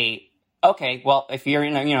say, okay, well, if you're,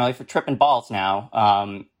 if you're tripping balls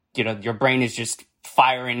now, your brain is just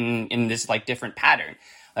firing in this like different pattern.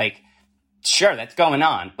 Like, sure, that's going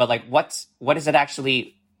on, but like, what does it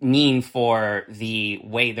actually mean for the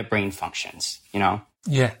way the brain functions?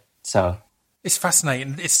 Yeah. So it's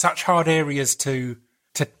fascinating. It's such hard areas to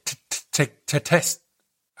test.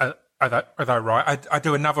 Are they right? I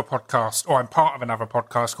do another podcast, or I'm part of another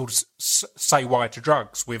podcast called Say Why to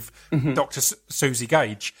Drugs with Dr. Susie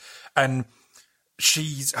Gage, and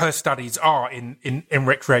her studies are in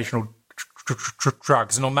recreational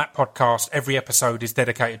drugs, and on that podcast, every episode is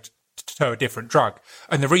dedicated to a different drug.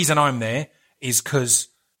 And the reason I'm there is because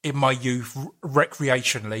in my youth,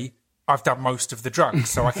 recreationally, I've done most of the drugs,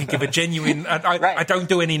 so I can give a genuine. I don't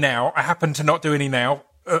do any now. I happen to not do any now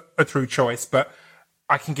through choice, but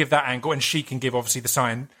I can give that angle, and she can give obviously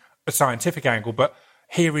the scientific angle. But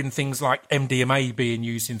hearing things like MDMA being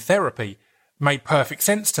used in therapy made perfect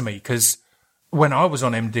sense to me, because when I was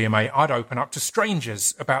on MDMA, I'd open up to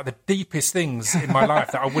strangers about the deepest things in my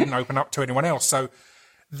life that I wouldn't open up to anyone else. So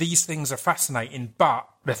these things are fascinating. But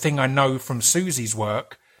the thing I know from Susie's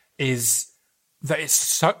work is that it's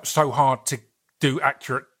so hard to do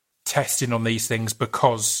accurate testing on these things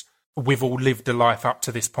because we've all lived a life up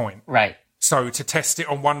to this point. Right. So to test it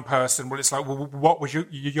on one person, well, it's like, well, what was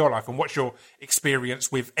your life and what's your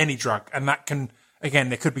experience with any drug? And that can, again,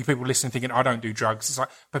 there could be people listening thinking, I don't do drugs. It's like,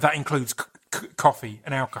 but that includes coffee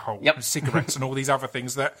and alcohol and cigarettes and all these other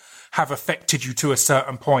things that have affected you to a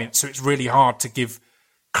certain point. So it's really hard to give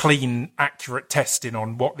clean, accurate testing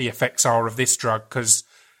on what the effects are of this drug, because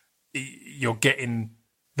you're getting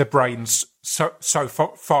the brain's so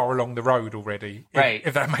far along the road already. Right.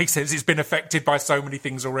 If that makes sense. It's been affected by so many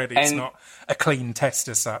things already. It's not a clean test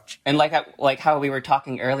as such. And like how we were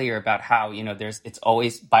talking earlier about how,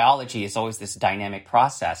 biology is always this dynamic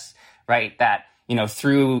process, right? That,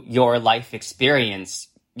 through your life experience,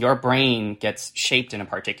 your brain gets shaped in a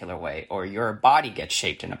particular way, or your body gets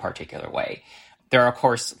shaped in a particular way. There are, of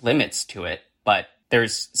course, limits to it, but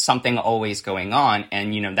there's something always going on,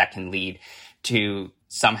 and, that can lead to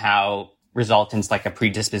somehow result in like a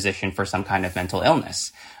predisposition for some kind of mental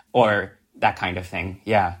illness or that kind of thing.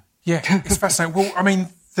 Yeah. Yeah, it's fascinating. Well, I mean,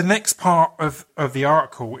 the next part of the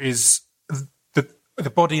article is the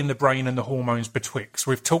body and the brain and the hormones betwixt.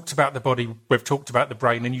 We've talked about the body, we've talked about the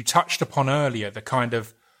brain, and you touched upon earlier the kind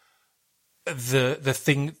of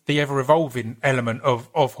the ever evolving element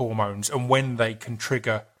of hormones and when they can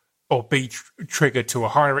trigger or be triggered to a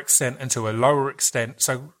higher extent and to a lower extent.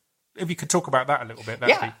 So if you could talk about that a little bit.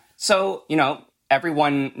 So,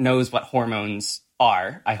 everyone knows what hormones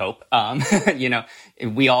are, I hope.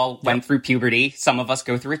 We all went through puberty. Some of us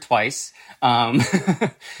go through it twice.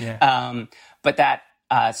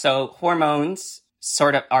 So hormones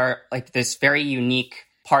sort of are like this very unique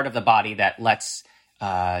part of the body that lets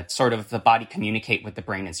sort of the body communicate with the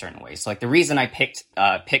brain in certain ways. So like the reason I picked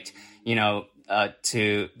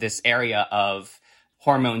to this area of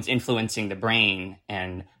hormones influencing the brain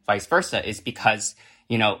and vice versa is because,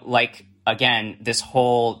 again, this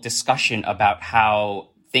whole discussion about how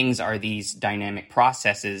things are these dynamic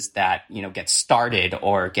processes that, get started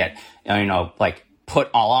or get, put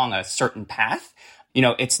along a certain path.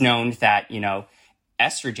 It's known that,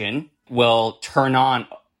 estrogen will turn on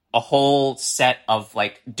a whole set of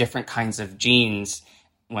like different kinds of genes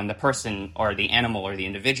when the person or the animal or the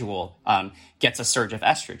individual gets a surge of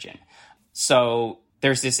estrogen. So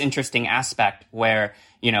there's this interesting aspect where,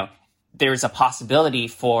 there's a possibility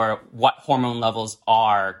for what hormone levels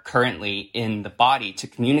are currently in the body to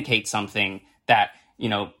communicate something that,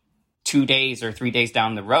 2 days or 3 days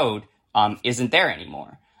down the road isn't there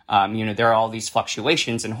anymore. There are all these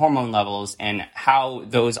fluctuations in hormone levels and how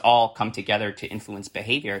those all come together to influence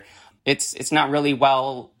behavior. It's not really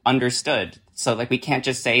well understood. So like we can't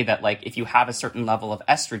just say that like if you have a certain level of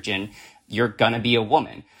estrogen, you're going to be a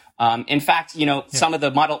woman. In fact, some of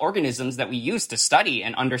the model organisms that we use to study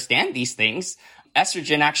and understand these things,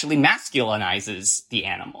 estrogen actually masculinizes the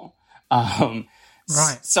animal.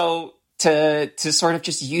 Right. So to sort of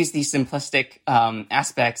just use these simplistic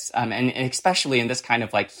aspects, and especially in this kind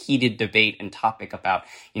of like heated debate and topic about,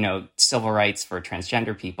 civil rights for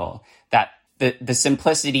transgender people, that the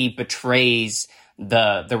simplicity betrays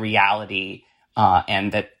the reality,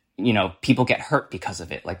 and that, people get hurt because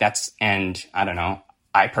of it. And I don't know,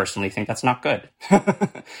 I personally think that's not good.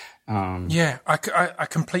 Yeah, I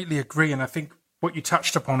completely agree. And I think what you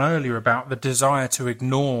touched upon earlier about the desire to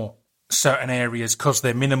ignore certain areas because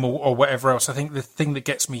they're minimal or whatever else, I think the thing that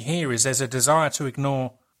gets me here is there's a desire to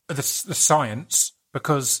ignore the science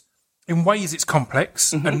because in ways it's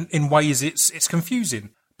complex and in ways it's confusing.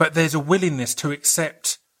 But there's a willingness to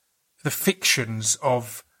accept the fictions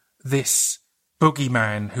of this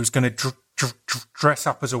boogeyman who's going to dress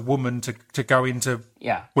up as a woman to go into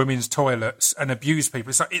women's toilets and abuse people.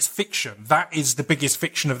 It's like, it's fiction. That is the biggest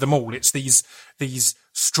fiction of them all. It's these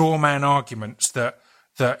straw man arguments that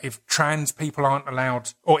if trans people aren't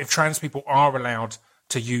allowed, or if trans people are allowed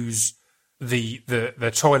to use the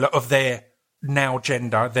toilet of their now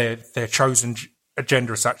gender, their chosen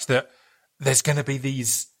gender as such, that there's going to be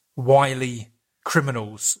these wily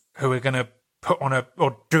criminals who are going to put on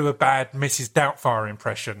or do a bad Mrs. Doubtfire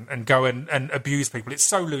impression and go and abuse people. It's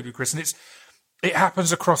so ludicrous, and it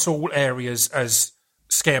happens across all areas as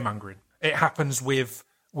scaremongering. It happens with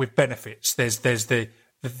benefits. There's the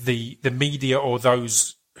media or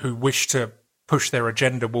those who wish to push their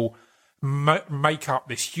agenda will make up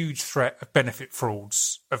this huge threat of benefit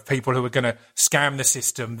frauds, of people who are going to scam the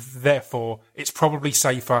system. Therefore, it's probably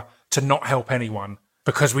safer to not help anyone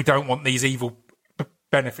because we don't want these evil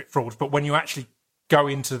benefit frauds. But when you actually go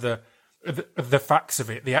into the facts of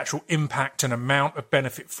it, the actual impact and amount of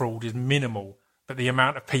benefit fraud is minimal. But the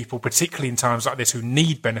amount of people, particularly in times like this, who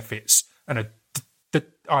need benefits and are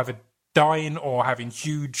either dying or having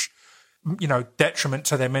huge, detriment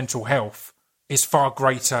to their mental health is far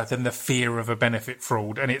greater than the fear of a benefit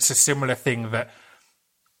fraud. And it's a similar thing that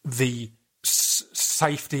the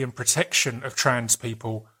safety and protection of trans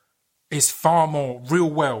people is far more real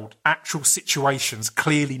world, actual situations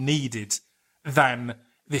clearly needed than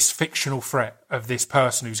this fictional threat of this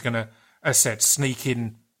person who's going to, as I said, sneak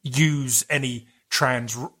in, use any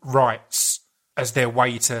trans rights as their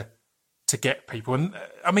way to get people. And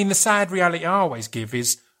I mean, the sad reality I always give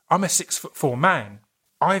is I'm a 6'4" man.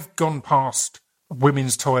 I've gone past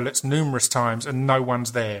women's toilets numerous times and no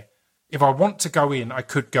one's there. If I want to go in, I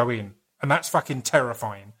could go in. And that's fucking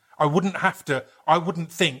terrifying. I wouldn't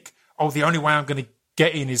think, the only way I'm going to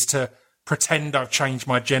get in is to pretend I've changed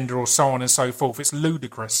my gender or so on and so forth. It's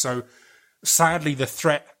ludicrous. So sadly, the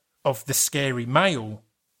threat of the scary male,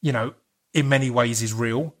 in many ways is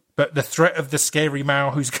real. But the threat of the scary male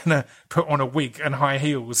who's going to put on a wig and high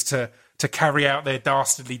heels to carry out their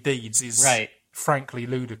dastardly deeds is frankly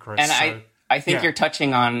ludicrous. And I think you're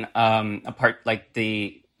touching on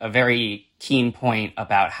a very keen point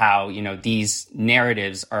about how, these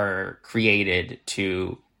narratives are created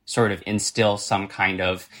to sort of instill some kind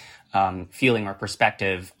of feeling or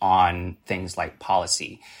perspective on things like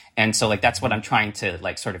policy. And so that's what I'm trying to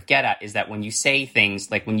sort of get at, is that when you say things,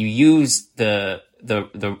 when you use the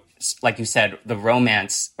like you said, the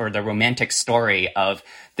romance or the romantic story of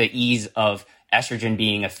the ease of estrogen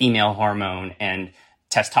being a female hormone and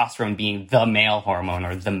testosterone being the male hormone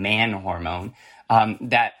or the man hormone,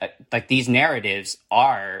 that these narratives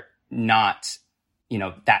are not,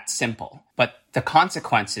 that simple. But the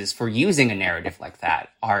consequences for using a narrative like that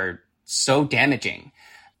are so damaging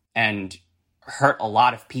and hurt a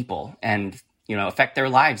lot of people and, affect their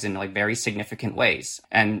lives in very significant ways.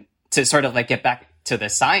 And to sort of get back to the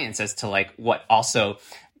science as to what also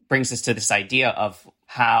brings us to this idea of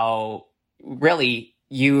how really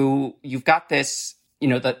you've got this,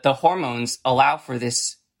 the hormones allow for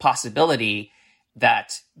this possibility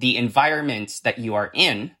that the environment that you are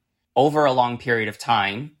in over a long period of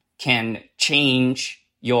time can change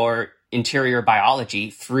your interior biology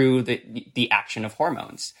through the action of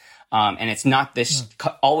hormones. And it's not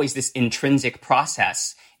always this intrinsic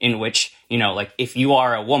process in which, if you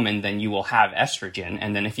are a woman, then you will have estrogen.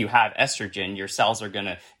 And then if you have estrogen, your cells are going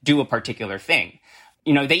to do a particular thing.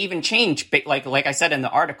 They even change, like I said in the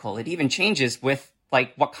article, it even changes with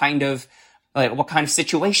what kind of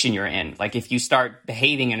situation you're in. If you start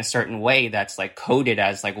behaving in a certain way that's coded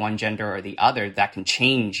as one gender or the other, that can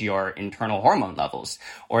change your internal hormone levels.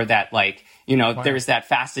 Or that wow. There's that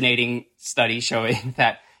fascinating study showing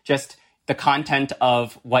that just the content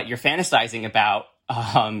of what you're fantasizing about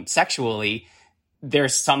sexually,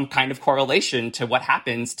 there's some kind of correlation to what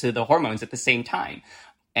happens to the hormones at the same time.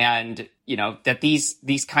 And, that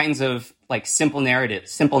these kinds of simple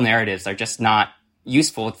narratives are just not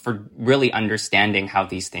useful for really understanding how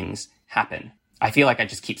these things happen. I feel like I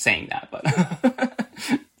just keep saying that, but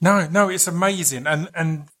No, it's amazing.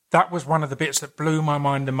 And that was one of the bits that blew my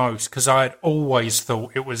mind the most, because I had always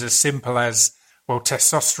thought it was as simple as, well,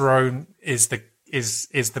 testosterone is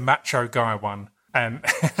the macho guy one, and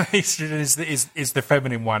is the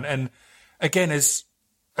feminine one. And again, as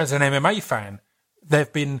an MMA fan,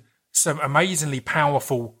 there've been some amazingly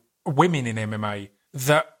powerful women in MMA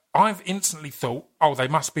that I've instantly thought, oh, they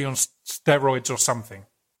must be on steroids or something,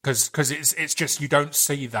 because it's just, you don't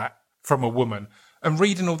see that from a woman. And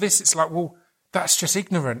reading all this, it's like, well, that's just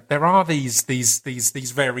ignorant. There are these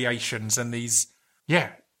variations and these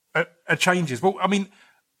changes. Well, I mean,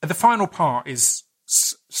 the final part is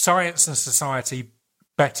science and society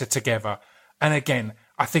better together. And again,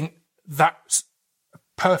 I think that's a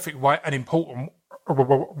perfect way, an important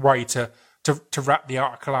way to wrap the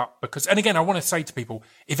article up. Because, and again, I want to say to people,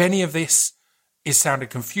 if any of this is sounding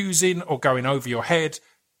confusing or going over your head,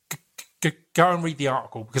 go and read the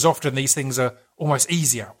article, because often these things are almost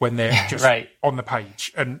easier when they're just right on the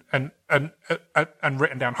page and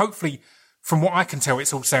written down. Hopefully, from what I can tell,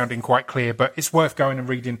 it's all sounding quite clear, but it's worth going and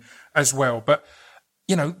reading as well. But,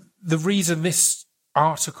 you know, the reason this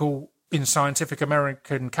article in Scientific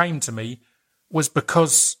American came to me was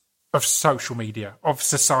because of social media, of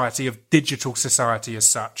society, of digital society as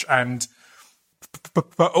such. And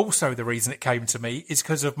but also the reason it came to me is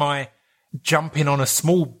because of my jumping on a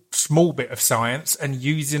small bit of science and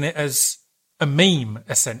using it as a meme,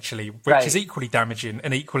 essentially, which is equally damaging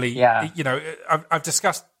and equally, you know, I've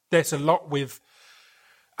discussed this a lot with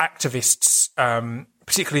activists,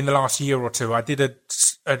 particularly in the last year or two. I did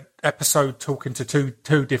an episode talking to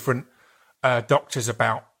two different doctors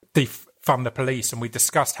about defund the police, and we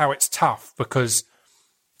discussed how it's tough because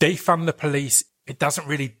defund the police, it doesn't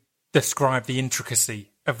really describe the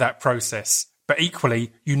intricacy of that process. But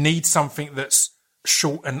equally, you need something that's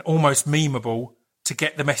short and almost memeable to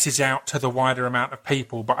get the message out to the wider amount of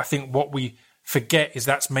people. But I think what we forget is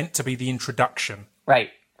that's meant to be the introduction.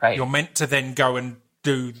 Right. You're meant to then go and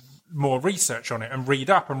do more research on it and read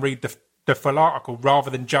up and read the full article rather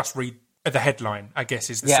than just read the headline, I guess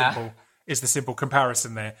is the simple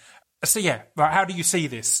comparison there. So yeah, like, how do you see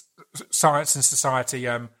this science and society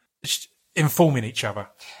informing each other?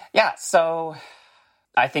 Yeah, so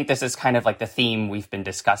I think this is kind of like the theme we've been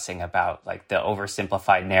discussing about, like, the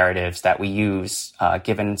oversimplified narratives that we use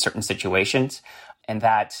given certain situations, and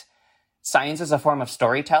that science is a form of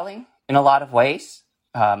storytelling in a lot of ways.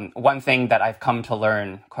 One thing that I've come to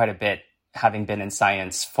learn quite a bit, having been in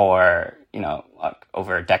science for, like,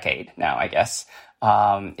 over a decade now, I guess,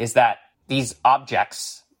 is that these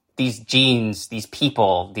objects, these genes, these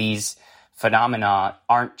people, these phenomena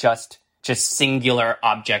aren't just singular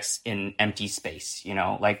objects in empty space,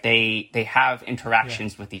 like they have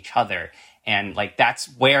interactions with each other. And like, that's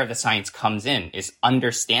where the science comes in, is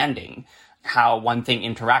understanding how one thing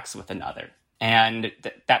interacts with another. And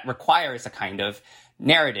that requires a kind of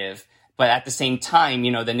narrative, but at the same time,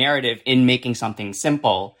 the narrative in making something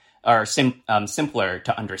simple or simpler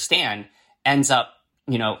to understand ends up,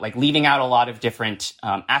 like leaving out a lot of different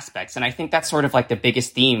aspects. And I think that's sort of like the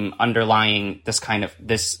biggest theme underlying this kind of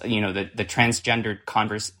the transgendered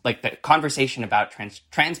the conversation about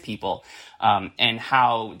trans people and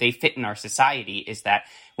how they fit in our society, is that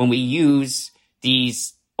when we use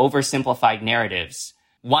these oversimplified narratives,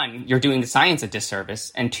 one, you're doing the science a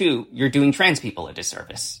disservice, and two, you're doing trans people a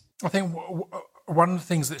disservice. I think one of the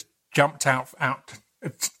things that's jumped out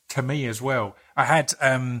to me as well, I had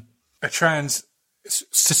a trans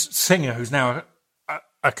singer who's now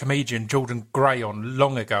a comedian, Jordan Gray, on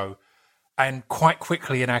long ago, and quite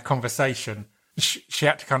quickly in our conversation she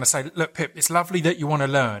had to kind of say, look, Pip, it's lovely that you want to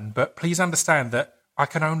learn, but please understand that I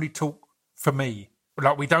can only talk for me.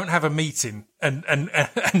 Like, we don't have a meeting and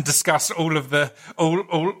discuss all of the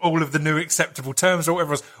new acceptable terms or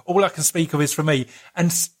whatever else. All I can speak of is for me.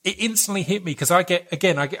 And it instantly hit me, because I get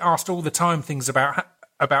asked all the time things about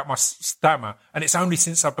my stammer, and it's only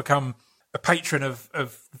since I've become a patron of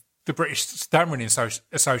the British Stammering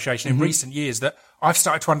Association in recent years that I've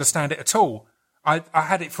started to understand it at all. I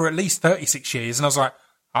had it for at least 36 years, and I was like,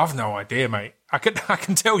 I've no idea, mate. I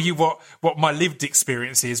can tell you what my lived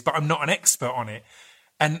experience is, but I'm not an expert on it.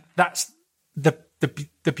 And that's the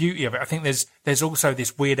beauty of it. I think there's also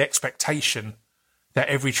this weird expectation that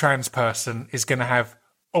every trans person is going to have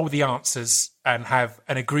all the answers and have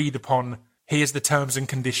an agreed upon, here's the terms and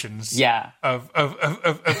conditions of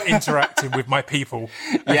interacting with my people.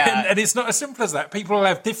 Yeah. And it's not as simple as that. People will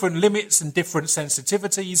have different limits and different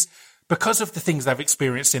sensitivities because of the things they've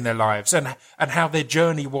experienced in their lives and how their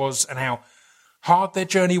journey was and how hard their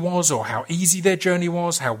journey was or how easy their journey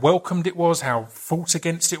was, how welcomed it was, how fought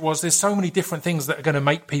against it was. There's so many different things that are going to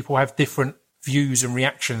make people have different views and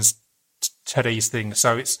reactions to these things.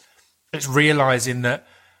 So it's realizing that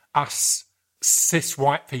us cis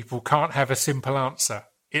white people can't have a simple answer.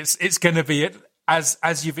 It's going to be,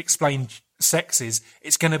 as you've explained sex is,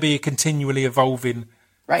 it's going to be a continually evolving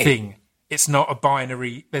thing. It's not a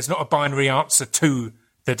binary, there's not a binary answer to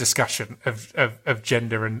the discussion of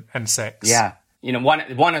gender and sex. Yeah. You know,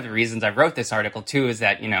 one of the reasons I wrote this article too is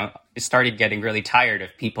that, you know, it started getting really tired of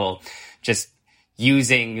people just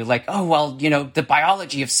using like, oh, well, you know, the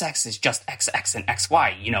biology of sex is just XX and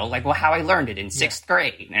XY, you know, like, well, how I learned it in sixth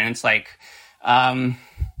grade. And it's like,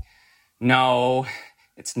 no,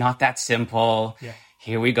 it's not that simple. Yeah.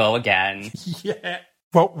 Here we go again. Yeah.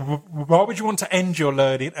 Well, why would you want to end your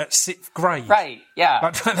learning at sixth grade? Right,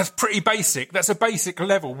 yeah. That's pretty basic. That's a basic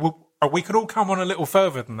level. We could all come on a little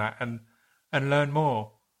further than that and learn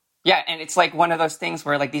more. Yeah, and it's like one of those things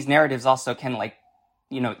where like these narratives also can like,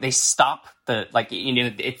 you know, they stop the, like, you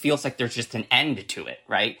know, it feels like there's just an end to it,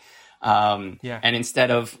 right? And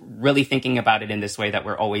instead of really thinking about it in this way that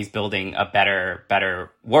we're always building a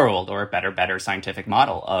better world or a better scientific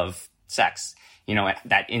model of sex, you know,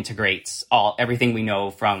 that integrates everything we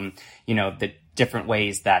know from, you know, the different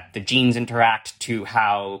ways that the genes interact to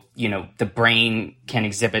how, you know, the brain can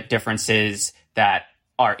exhibit differences that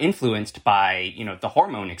are influenced by, you know, the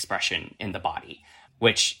hormone expression in the body,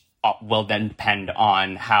 which will then depend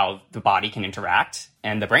on how the body can interact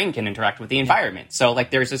and the brain can interact with the environment. So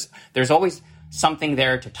like there's always something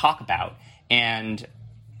there to talk about. And,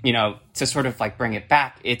 you know, to sort of like bring it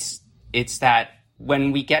back, it's that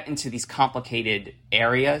when we get into these complicated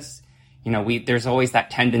areas, you know, there's always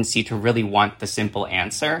that tendency to really want the simple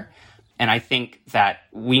answer. And I think that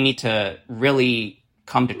we need to really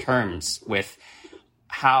come to terms with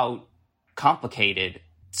how complicated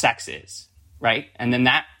sex is, right? And then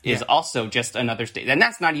that is also just another stage. And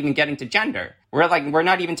that's not even getting to gender. We're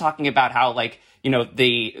not even talking about how, like, you know,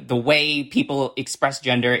 the way people express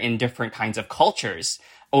gender in different kinds of cultures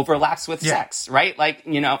overlaps with sex, right? Like,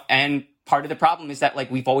 you know, and part of the problem is that,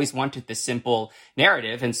 like, we've always wanted this simple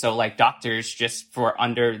narrative. And so, like, doctors just for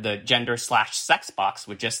under the gender/sex box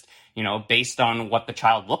would just, you know, based on what the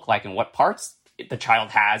child looked like and what parts the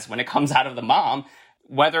child has when it comes out of the mom,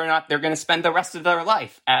 whether or not they're going to spend the rest of their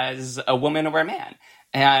life as a woman or a man.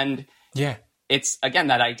 And it's, again,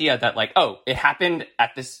 that idea that, like, oh, it happened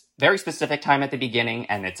at this very specific time at the beginning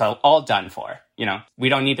and it's all done for, you know, we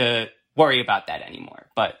don't need to worry about that anymore.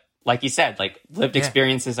 But like you said, like, lived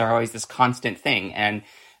experiences are always this constant thing. And,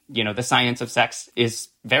 you know, the science of sex is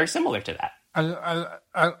very similar to that.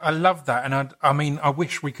 I love that, and I mean, I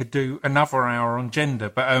wish we could do another hour on gender,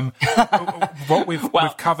 but what we've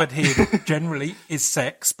covered here generally is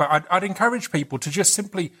sex. But I'd encourage people to just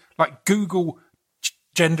simply like Google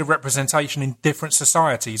gender representation in different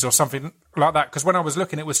societies or something like that. Because when I was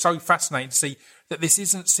looking, it was so fascinating to see that this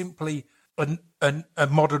isn't simply a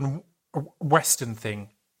modern Western thing.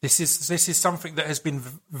 This is something that has been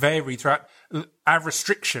varied throughout. Our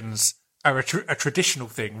restrictions are a traditional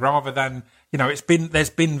thing rather than, you know, there's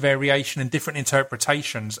been variation and different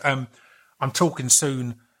interpretations. I'm talking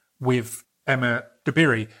soon with Emma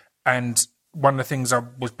Dabiri, and one of the things I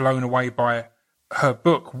was blown away by her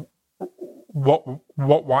book, what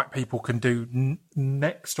white people can do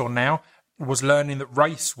next or now, was learning that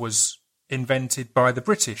race was invented by the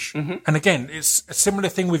British. Mm-hmm. And again, it's a similar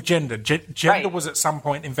thing with gender. Gender was at some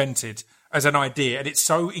point invented as an idea, and it's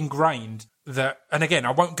so ingrained that, and again,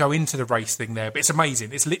 I won't go into the race thing there, but it's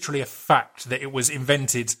amazing. It's literally a fact that it was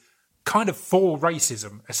invented kind of for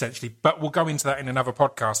racism, essentially. But we'll go into that in another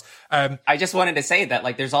podcast. I just wanted to say that,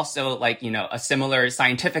 like, there's also, like, you know, a similar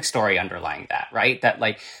scientific story underlying that, right? That,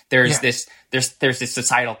 like, there's this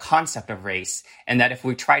societal concept of race, and that if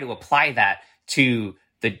we try to apply that to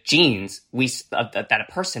the genes that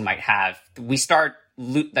a person might have, we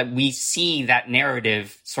see that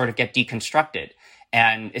narrative sort of get deconstructed.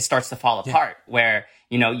 And it starts to fall apart, where,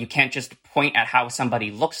 you know, you can't just point at how somebody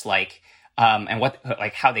looks like, and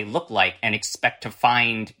how they look like, and expect to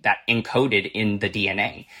find that encoded in the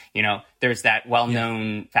DNA. You know, there's that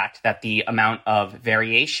well-known fact that the amount of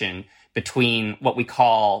variation between what we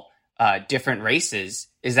call different races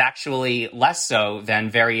is actually less so than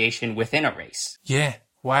variation within a race. Yeah.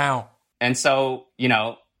 Wow. And so, you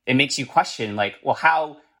know, it makes you question, like, well,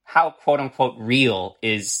 how quote unquote real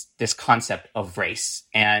is this concept of race,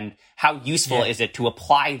 and how useful is it to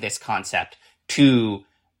apply this concept to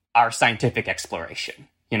our scientific exploration,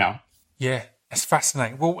 you know? Yeah, it's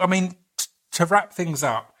fascinating. Well, I mean, to wrap things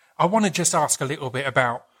up, I want to just ask a little bit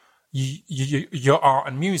about your art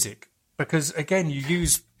and music, because again, you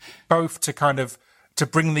use both to kind of to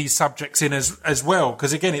bring these subjects in as well.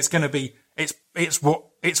 Because again, it's going to be it's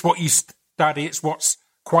what you study. It's what's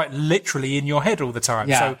quite literally in your head all the time.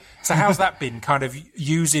 Yeah. So how's that been? Kind of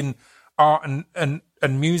using art and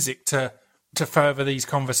music to further these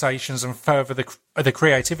conversations and further the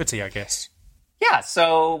creativity, I guess. Yeah.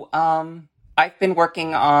 So I've been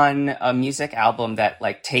working on a music album that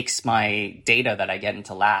like takes my data that I get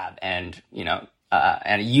into lab and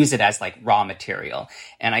and use it as like raw material.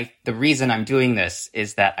 And the reason I'm doing this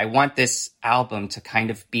is that I want this album to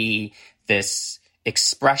kind of be this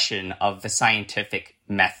expression of the scientific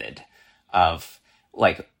method of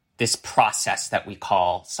like this process that we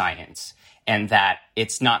call science, and that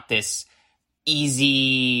it's not this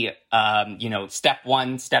easy, step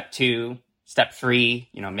 1, step 2, step 3,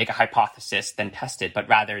 make a hypothesis, then test it, but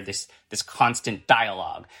rather this constant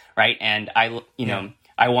dialogue, right? And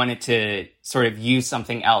I wanted to sort of use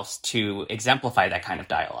something else to exemplify that kind of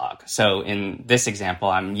dialogue. So in this example,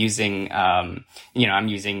 I'm using, I'm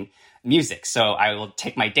using music. So I will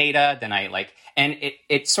take my data, then and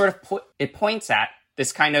it sort of it points at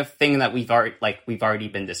this kind of thing that we've already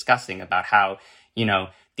been discussing about how,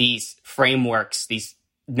 these frameworks, these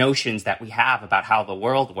notions that we have about how the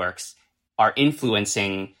world works are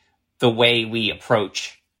influencing the way we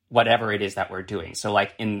approach whatever it is that we're doing. So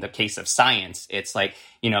like in the case of science, it's like,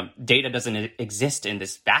 data doesn't exist in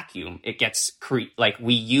this vacuum. It gets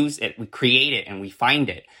we use it, we create it, and we find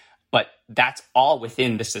it. But that's all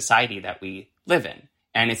within the society that we live in.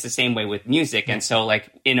 And it's the same way with music. And so like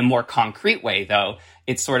in a more concrete way, though,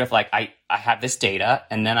 it's sort of like I have this data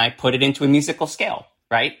and then I put it into a musical scale,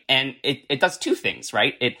 right? And it does two things,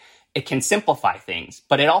 right? It can simplify things,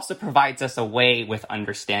 but it also provides us a way with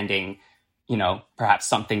understanding, perhaps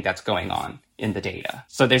something that's going on in the data.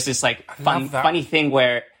 So there's this like funny thing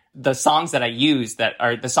where the songs that I use that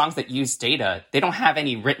are the songs that use data, they don't have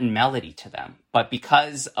any written melody to them. But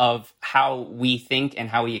because of how we think and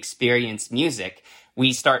how we experience music,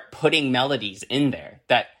 we start putting melodies in there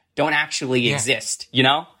that don't actually exist,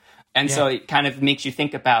 And so it kind of makes you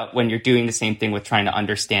think about when you're doing the same thing with trying to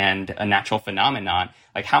understand a natural phenomenon,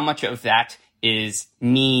 like how much of that is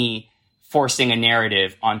me forcing a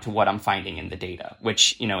narrative onto what I'm finding in the data,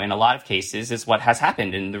 which, in a lot of cases is what has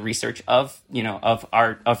happened in the research of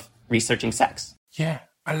researching sex. Yeah,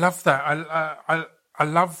 I love that. I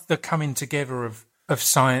love the coming together of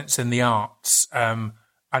science and the arts.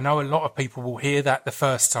 I know a lot of people will hear that the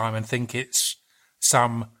first time and think it's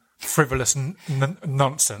some frivolous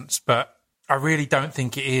nonsense, but I really don't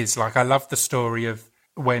think it is. Like, I love the story of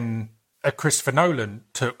when Christopher Nolan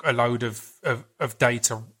took a load of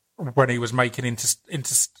data when he was making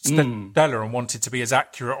Interstellar and wanted to be as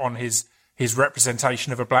accurate on his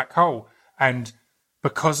representation of a black hole. And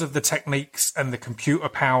because of the techniques and the computer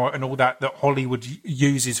power and all that Hollywood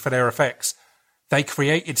uses for their effects, they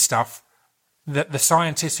created stuff that the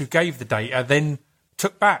scientists who gave the data then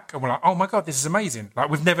took back and were like, oh my God, this is amazing.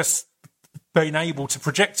 Like, we've never been able to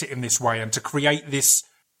project it in this way and to create this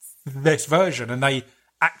version. And they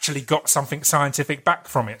actually got something scientific back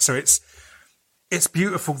from it. So it's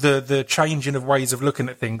beautiful, the changing of ways of looking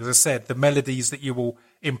at things. As I said, the melodies that you will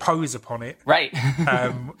impose upon it, right,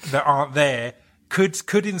 that aren't there,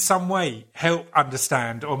 could in some way help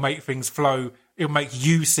understand or make things flow. It'll make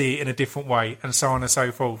you see it in a different way, and so on and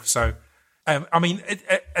so forth. So,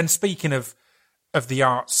 and speaking of the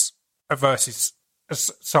arts versus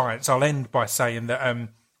science, I'll end by saying that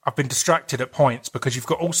I've been distracted at points because you've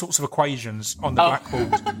got all sorts of equations on the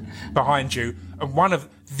blackboard behind you, and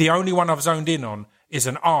the only one I've zoned in on is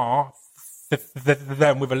an R,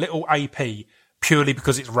 then with a little AP, purely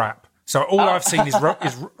because it's rap. So all I've seen is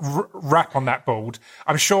rap on that board.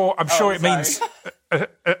 I'm sure it means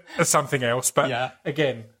something else, but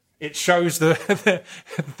again, it shows the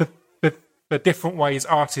different ways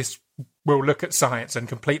artists will look at science and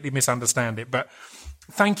completely misunderstand it. But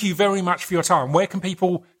thank you very much for your time. Where can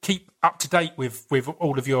people keep up to date with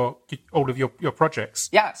all of your projects?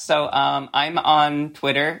 Yeah, so I'm on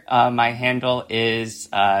Twitter. My handle is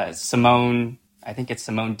Simone. I think it's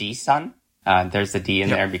Simone D Sun. There's a D in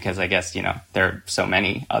there because I guess there are so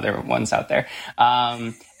many other ones out there.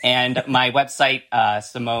 And my website,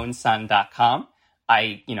 simonesun.com.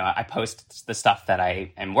 I post the stuff that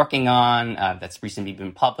I am working on that's recently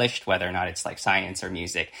been published, whether or not it's like science or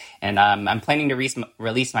music. And I'm planning to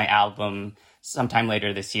release my album sometime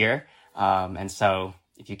later this year. And so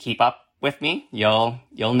if you keep up with me, you'll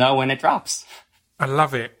know when it drops. I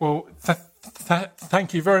love it. Well,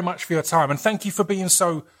 thank you very much for your time, and thank you for being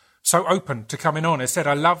so open to coming on. As I said,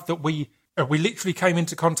 I love that we We literally came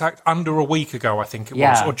into contact under a week ago, I think it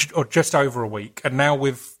Yeah. was, or just over a week, and now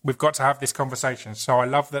we've got to have this conversation. So I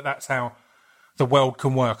love that that's how the world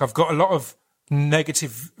can work. I've got a lot of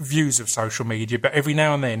negative views of social media, but every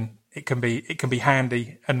now and then it can be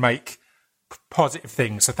handy and make positive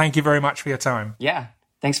things. So thank you very much for your time. Yeah.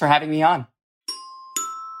 Thanks for having me on.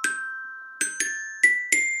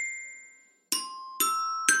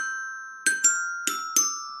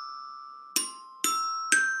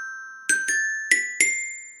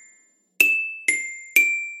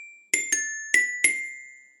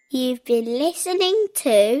 You've been listening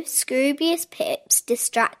to Scroobius Pip's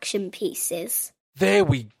Distraction Pieces. There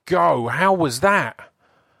we go. How was that?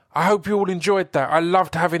 I hope you all enjoyed that. I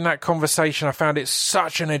loved having that conversation. I found it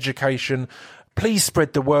such an education. Please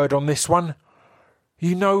spread the word on this one.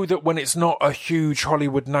 You know that when it's not a huge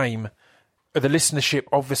Hollywood name, the listenership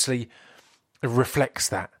obviously reflects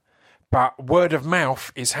that. But word of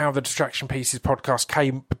mouth is how the Distraction Pieces podcast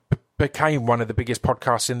became one of the biggest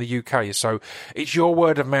podcasts in the UK. So it's your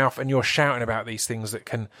word of mouth and you're shouting about these things that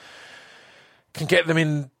can get them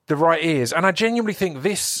in the right ears. And I genuinely think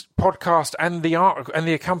this podcast and the article and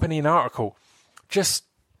the accompanying article, just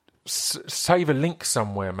save a link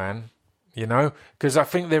somewhere, man. You know, because I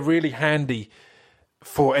think they're really handy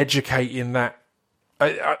for educating that.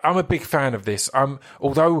 I'm a big fan of this.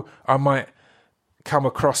 Although I might come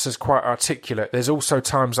across as quite articulate, there's also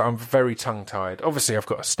times that I'm very tongue-tied. Obviously, I've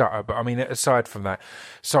got a stutter, but I mean, aside from that.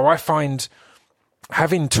 So I find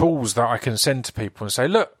having tools that I can send to people and say,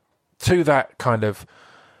 look, to that kind of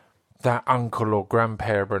that uncle or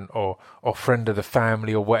grandparent or friend of the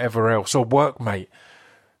family or whatever else, or workmate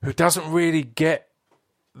who doesn't really get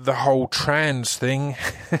the whole trans thing.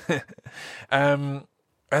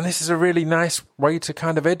 And this is a really nice way to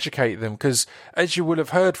kind of educate them, because as you will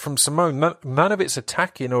have heard from Simone, none of it's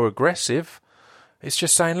attacking or aggressive. It's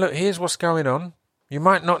just saying, look, here's what's going on. You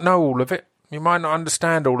might not know all of it. You might not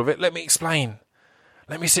understand all of it. Let me explain.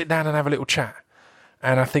 Let me sit down and have a little chat.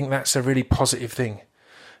 And I think that's a really positive thing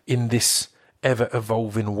in this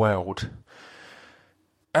ever-evolving world.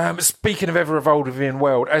 Speaking of ever-evolving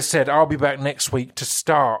world, as said, I'll be back next week to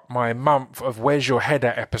start my month of Where's Your Head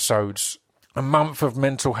At episodes. A month of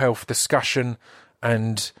mental health discussion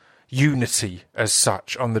and unity as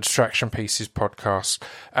such on the Distraction Pieces podcast.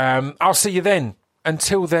 I'll see you then.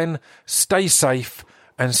 Until then, stay safe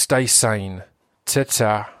and stay sane.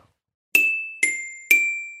 Ta-ta.